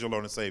Christ as your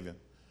Lord and Savior.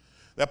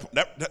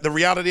 The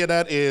reality of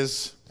that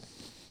is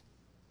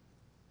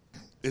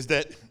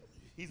that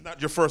He's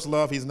not your first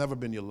love. He's never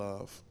been your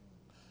love.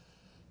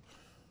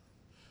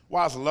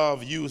 Why is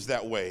love used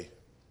that way?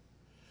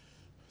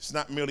 It's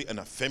not merely an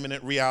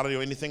effeminate reality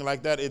or anything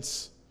like that.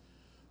 It's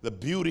the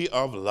beauty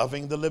of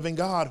loving the living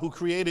God who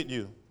created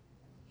you,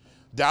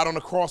 died on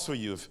the cross for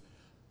you.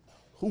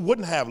 Who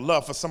wouldn't have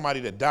love for somebody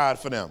that died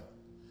for them,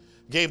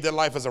 gave their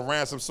life as a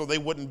ransom so they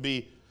wouldn't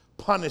be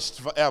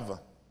punished forever?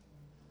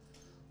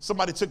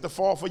 Somebody took the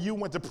fall for you,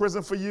 went to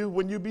prison for you.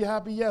 Wouldn't you be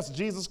happy? Yes,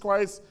 Jesus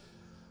Christ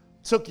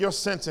took your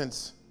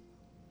sentence,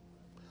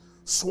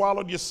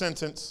 swallowed your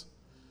sentence.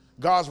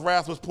 God's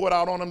wrath was poured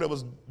out on him that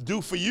was due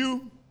for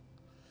you.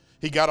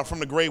 He got up from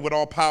the grave with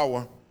all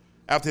power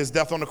after his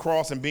death on the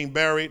cross and being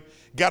buried.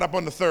 Got up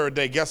on the third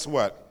day. Guess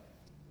what?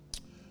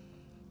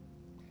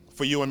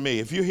 For you and me.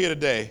 If you're here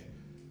today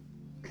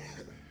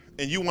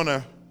and you want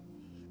to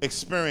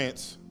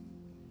experience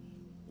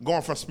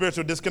going from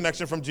spiritual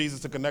disconnection from Jesus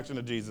to connection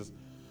to Jesus,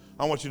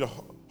 I want you to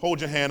hold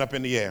your hand up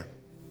in the air.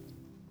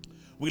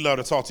 We love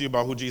to talk to you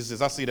about who Jesus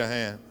is. I see the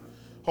hand.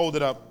 Hold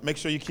it up. Make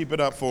sure you keep it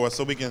up for us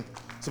so we can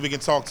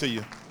talk to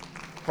you.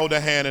 Hold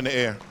that hand in the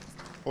air.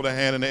 Hold that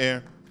hand in the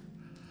air.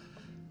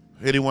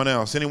 Anyone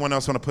else? Anyone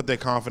else want to put their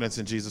confidence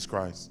in Jesus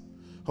Christ?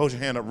 Hold your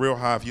hand up real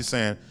high if you're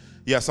saying,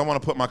 yes, I want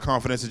to put my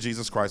confidence in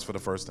Jesus Christ for the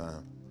first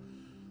time.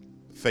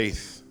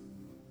 Faith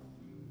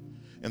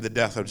in the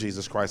death of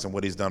Jesus Christ and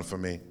what he's done for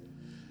me.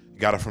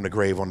 Got up from the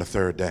grave on the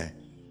third day.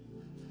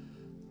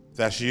 If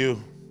that's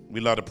you,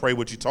 we love to pray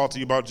with you, talk to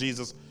you about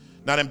Jesus,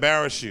 not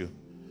embarrass you,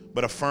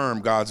 but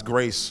affirm God's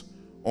grace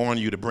on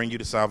you to bring you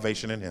to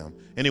salvation in him.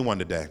 Anyone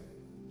today?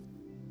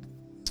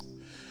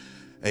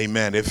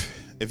 Amen.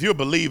 If you're a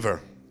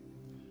believer,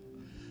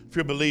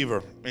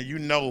 and you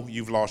know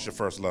you've lost your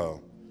first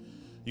love,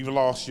 you've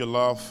lost your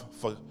love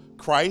for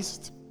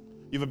Christ,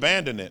 you've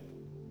abandoned it,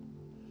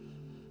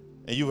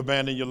 and you've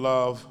abandoned your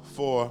love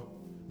for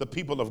the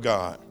people of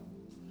God.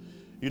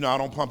 You know, I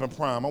don't pump and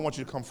prime. I want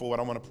you to come forward.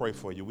 I want to pray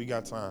for you. We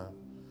got time.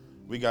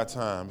 We got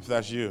time. If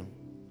that's you,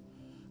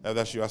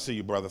 I see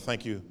you, brother.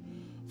 Thank you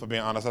for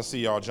being honest. I see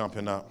y'all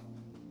jumping up.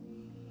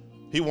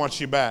 He wants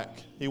you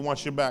back. He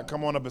wants you back.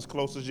 Come on up as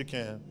close as you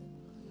can.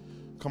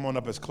 Come on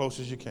up as close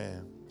as you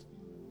can.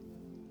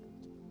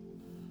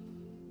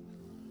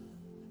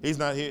 He's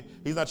not here.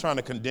 He's not trying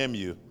to condemn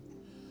you.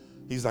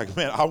 He's like,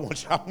 man, I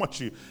want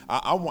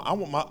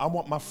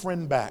my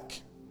friend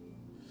back.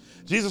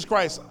 Jesus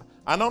Christ,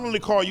 I not only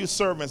call you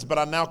servants, but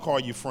I now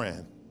call you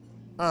friend.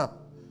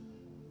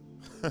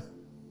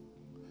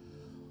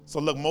 So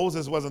look,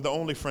 Moses wasn't the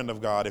only friend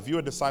of God. If you're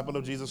a disciple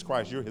of Jesus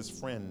Christ, you're his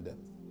friend.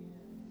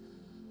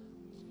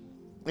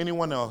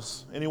 Anyone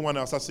else? Anyone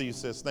else? I see you,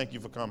 sis. Thank you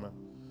for coming.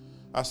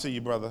 I see you,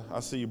 brother. I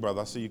see you,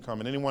 brother. I see you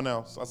coming. Anyone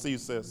else? I see you,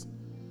 sis.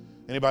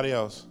 Anybody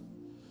else?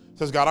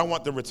 Says, God, I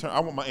want the return. I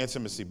want my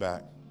intimacy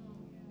back.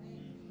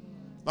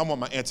 I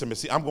want my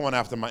intimacy. I'm going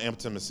after my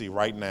intimacy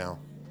right now.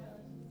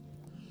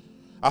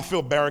 I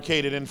feel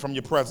barricaded in from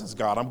your presence,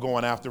 God. I'm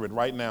going after it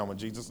right now in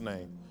Jesus'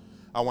 name.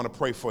 I want to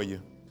pray for you.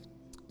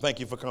 Thank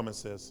you for coming,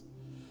 sis.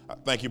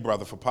 Thank you,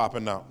 brother, for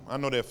popping up. I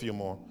know there are a few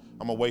more.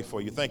 I'm going to wait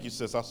for you. Thank you,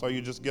 sis. I saw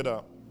you just get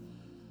up.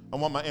 I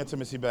want my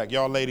intimacy back.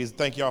 Y'all ladies,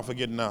 thank y'all for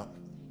getting up.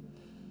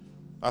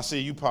 I see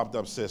you popped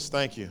up, sis.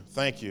 Thank you.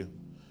 Thank you.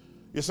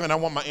 You're saying, I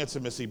want my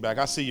intimacy back.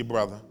 I see you,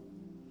 brother.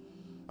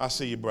 I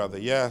see you, brother.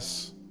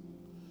 Yes.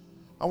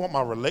 I want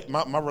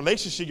my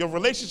relationship. Your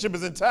relationship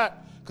is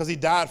intact because he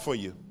died for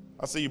you.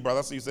 I see you, brother.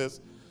 I see you,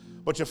 sis.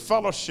 But your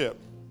fellowship,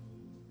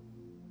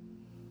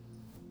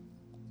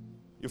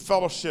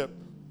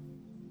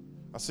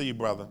 I see you,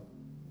 brother.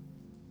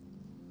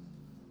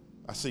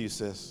 I see you,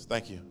 sis.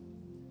 Thank you.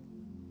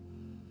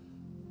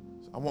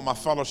 I want my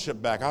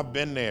fellowship back. I've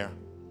been there.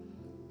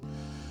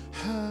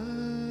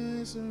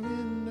 I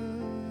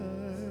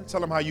surrender.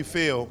 Tell them how you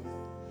feel.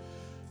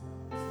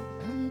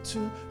 And to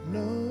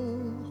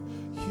know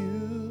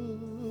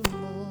you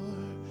more.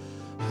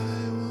 I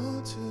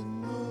want to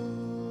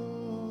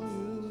know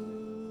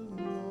you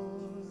more.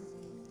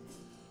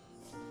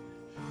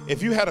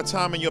 If you had a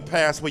time in your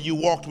past where you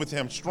walked with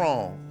him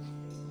strong,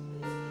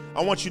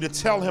 I want you to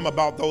tell him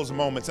about those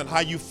moments and how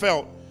you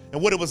felt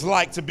and what it was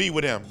like to be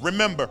with him.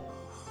 Remember.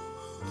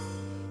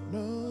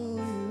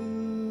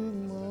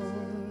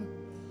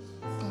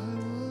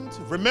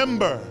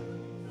 Remember.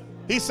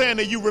 He's saying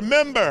that you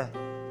remember.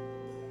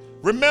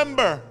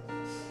 Remember.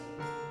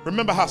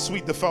 Remember how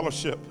sweet the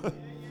fellowship.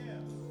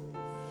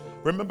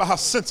 Remember how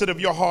sensitive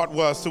your heart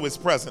was to his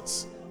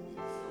presence.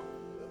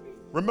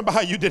 Remember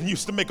how you didn't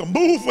used to make a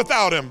move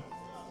without him.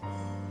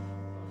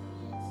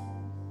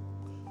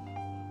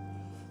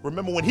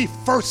 Remember when he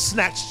first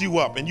snatched you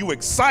up and you were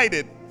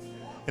excited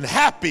and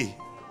happy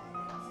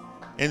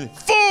and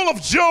full of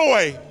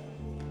joy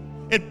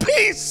and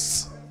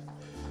peace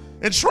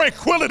and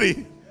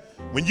tranquility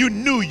when you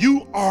knew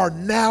you are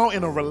now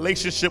in a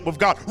relationship with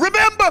God.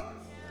 Remember.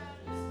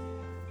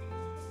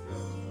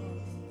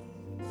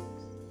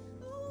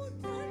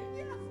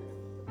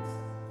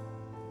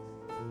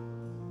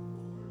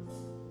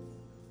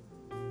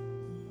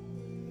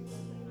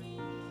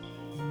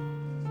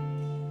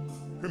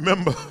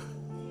 Remember.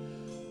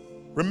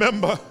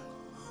 Remember.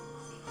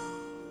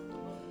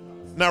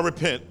 Now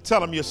repent.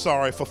 Tell him you're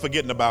sorry for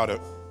forgetting about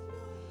it.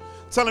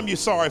 Tell him you're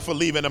sorry for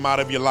leaving him out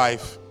of your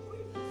life.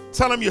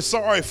 Tell him you're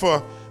sorry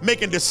for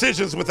making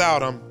decisions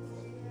without him.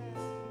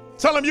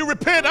 Tell him you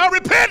repent. I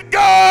repent,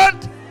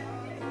 God.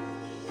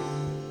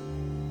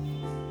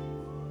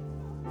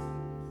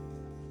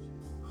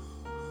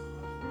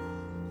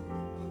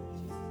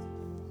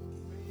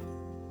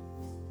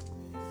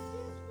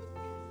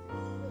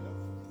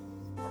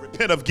 I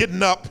repent of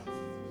getting up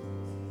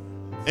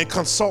and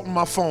consulting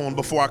my phone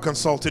before I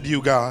consulted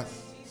you, God.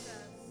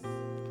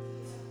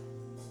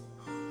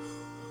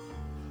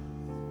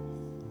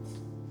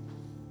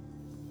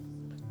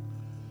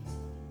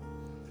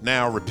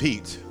 Now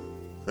repeat.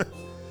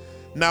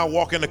 Now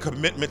walk in a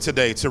commitment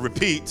today to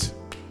repeat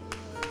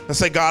and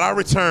say, God, I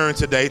return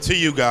today to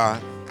you,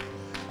 God.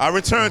 I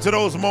return to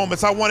those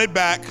moments. I want it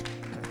back.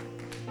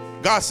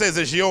 God says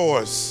it's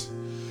yours.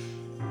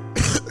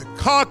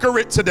 Conquer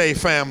it today,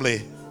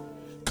 family.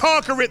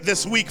 Conquer it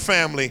this week,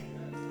 family.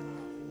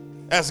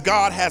 As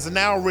God has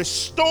now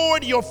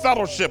restored your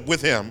fellowship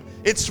with him.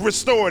 It's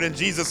restored in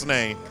Jesus'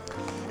 name.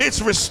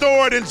 It's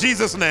restored in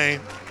Jesus' name.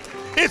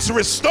 It's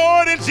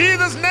restored in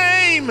Jesus'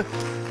 name.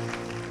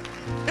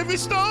 It's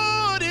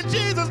restored in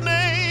Jesus'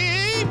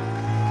 name.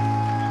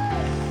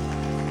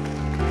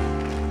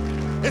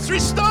 It's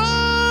restored.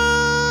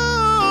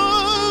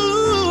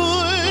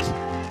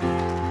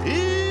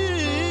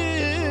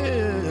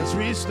 It's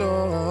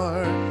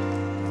restored.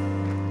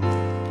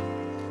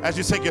 As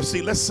you take your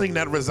seat, let's sing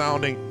that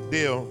resounding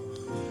deal.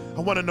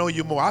 I want to know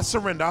you more. I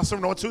surrender. I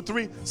surrender. 1, 2,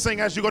 3. Sing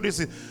as you go to your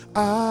seat.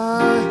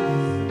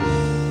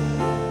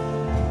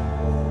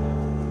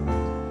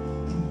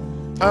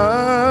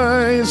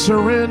 I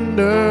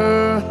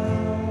surrender.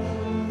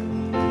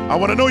 I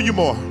want to know you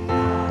more.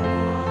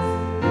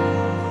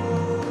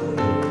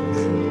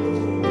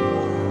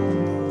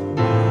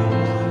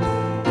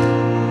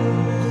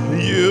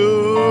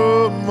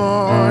 You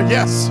more.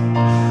 Yes.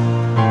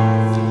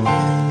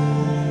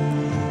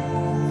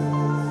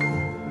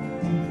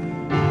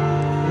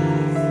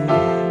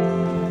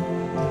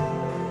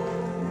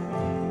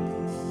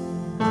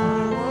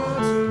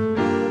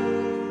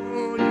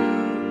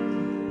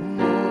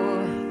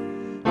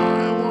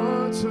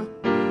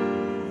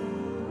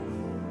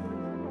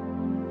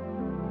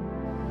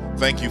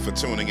 Thank you for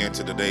tuning in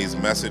to today's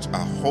message.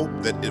 I hope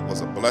that it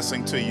was a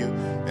blessing to you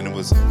and it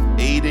was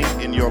aiding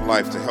in your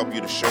life to help you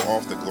to show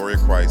off the glory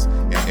of Christ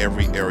in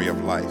every area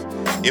of life.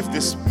 If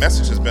this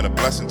message has been a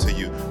blessing to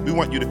you, we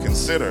want you to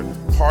consider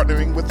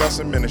partnering with us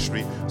in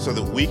ministry so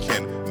that we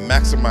can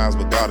maximize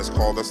what God has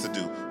called us to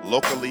do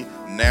locally,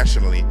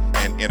 nationally,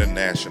 and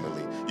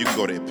internationally. You can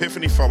go to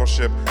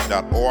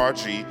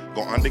epiphanyfellowship.org,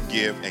 go under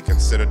give, and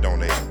consider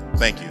donating.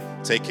 Thank you.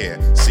 Take care.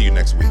 See you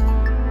next week.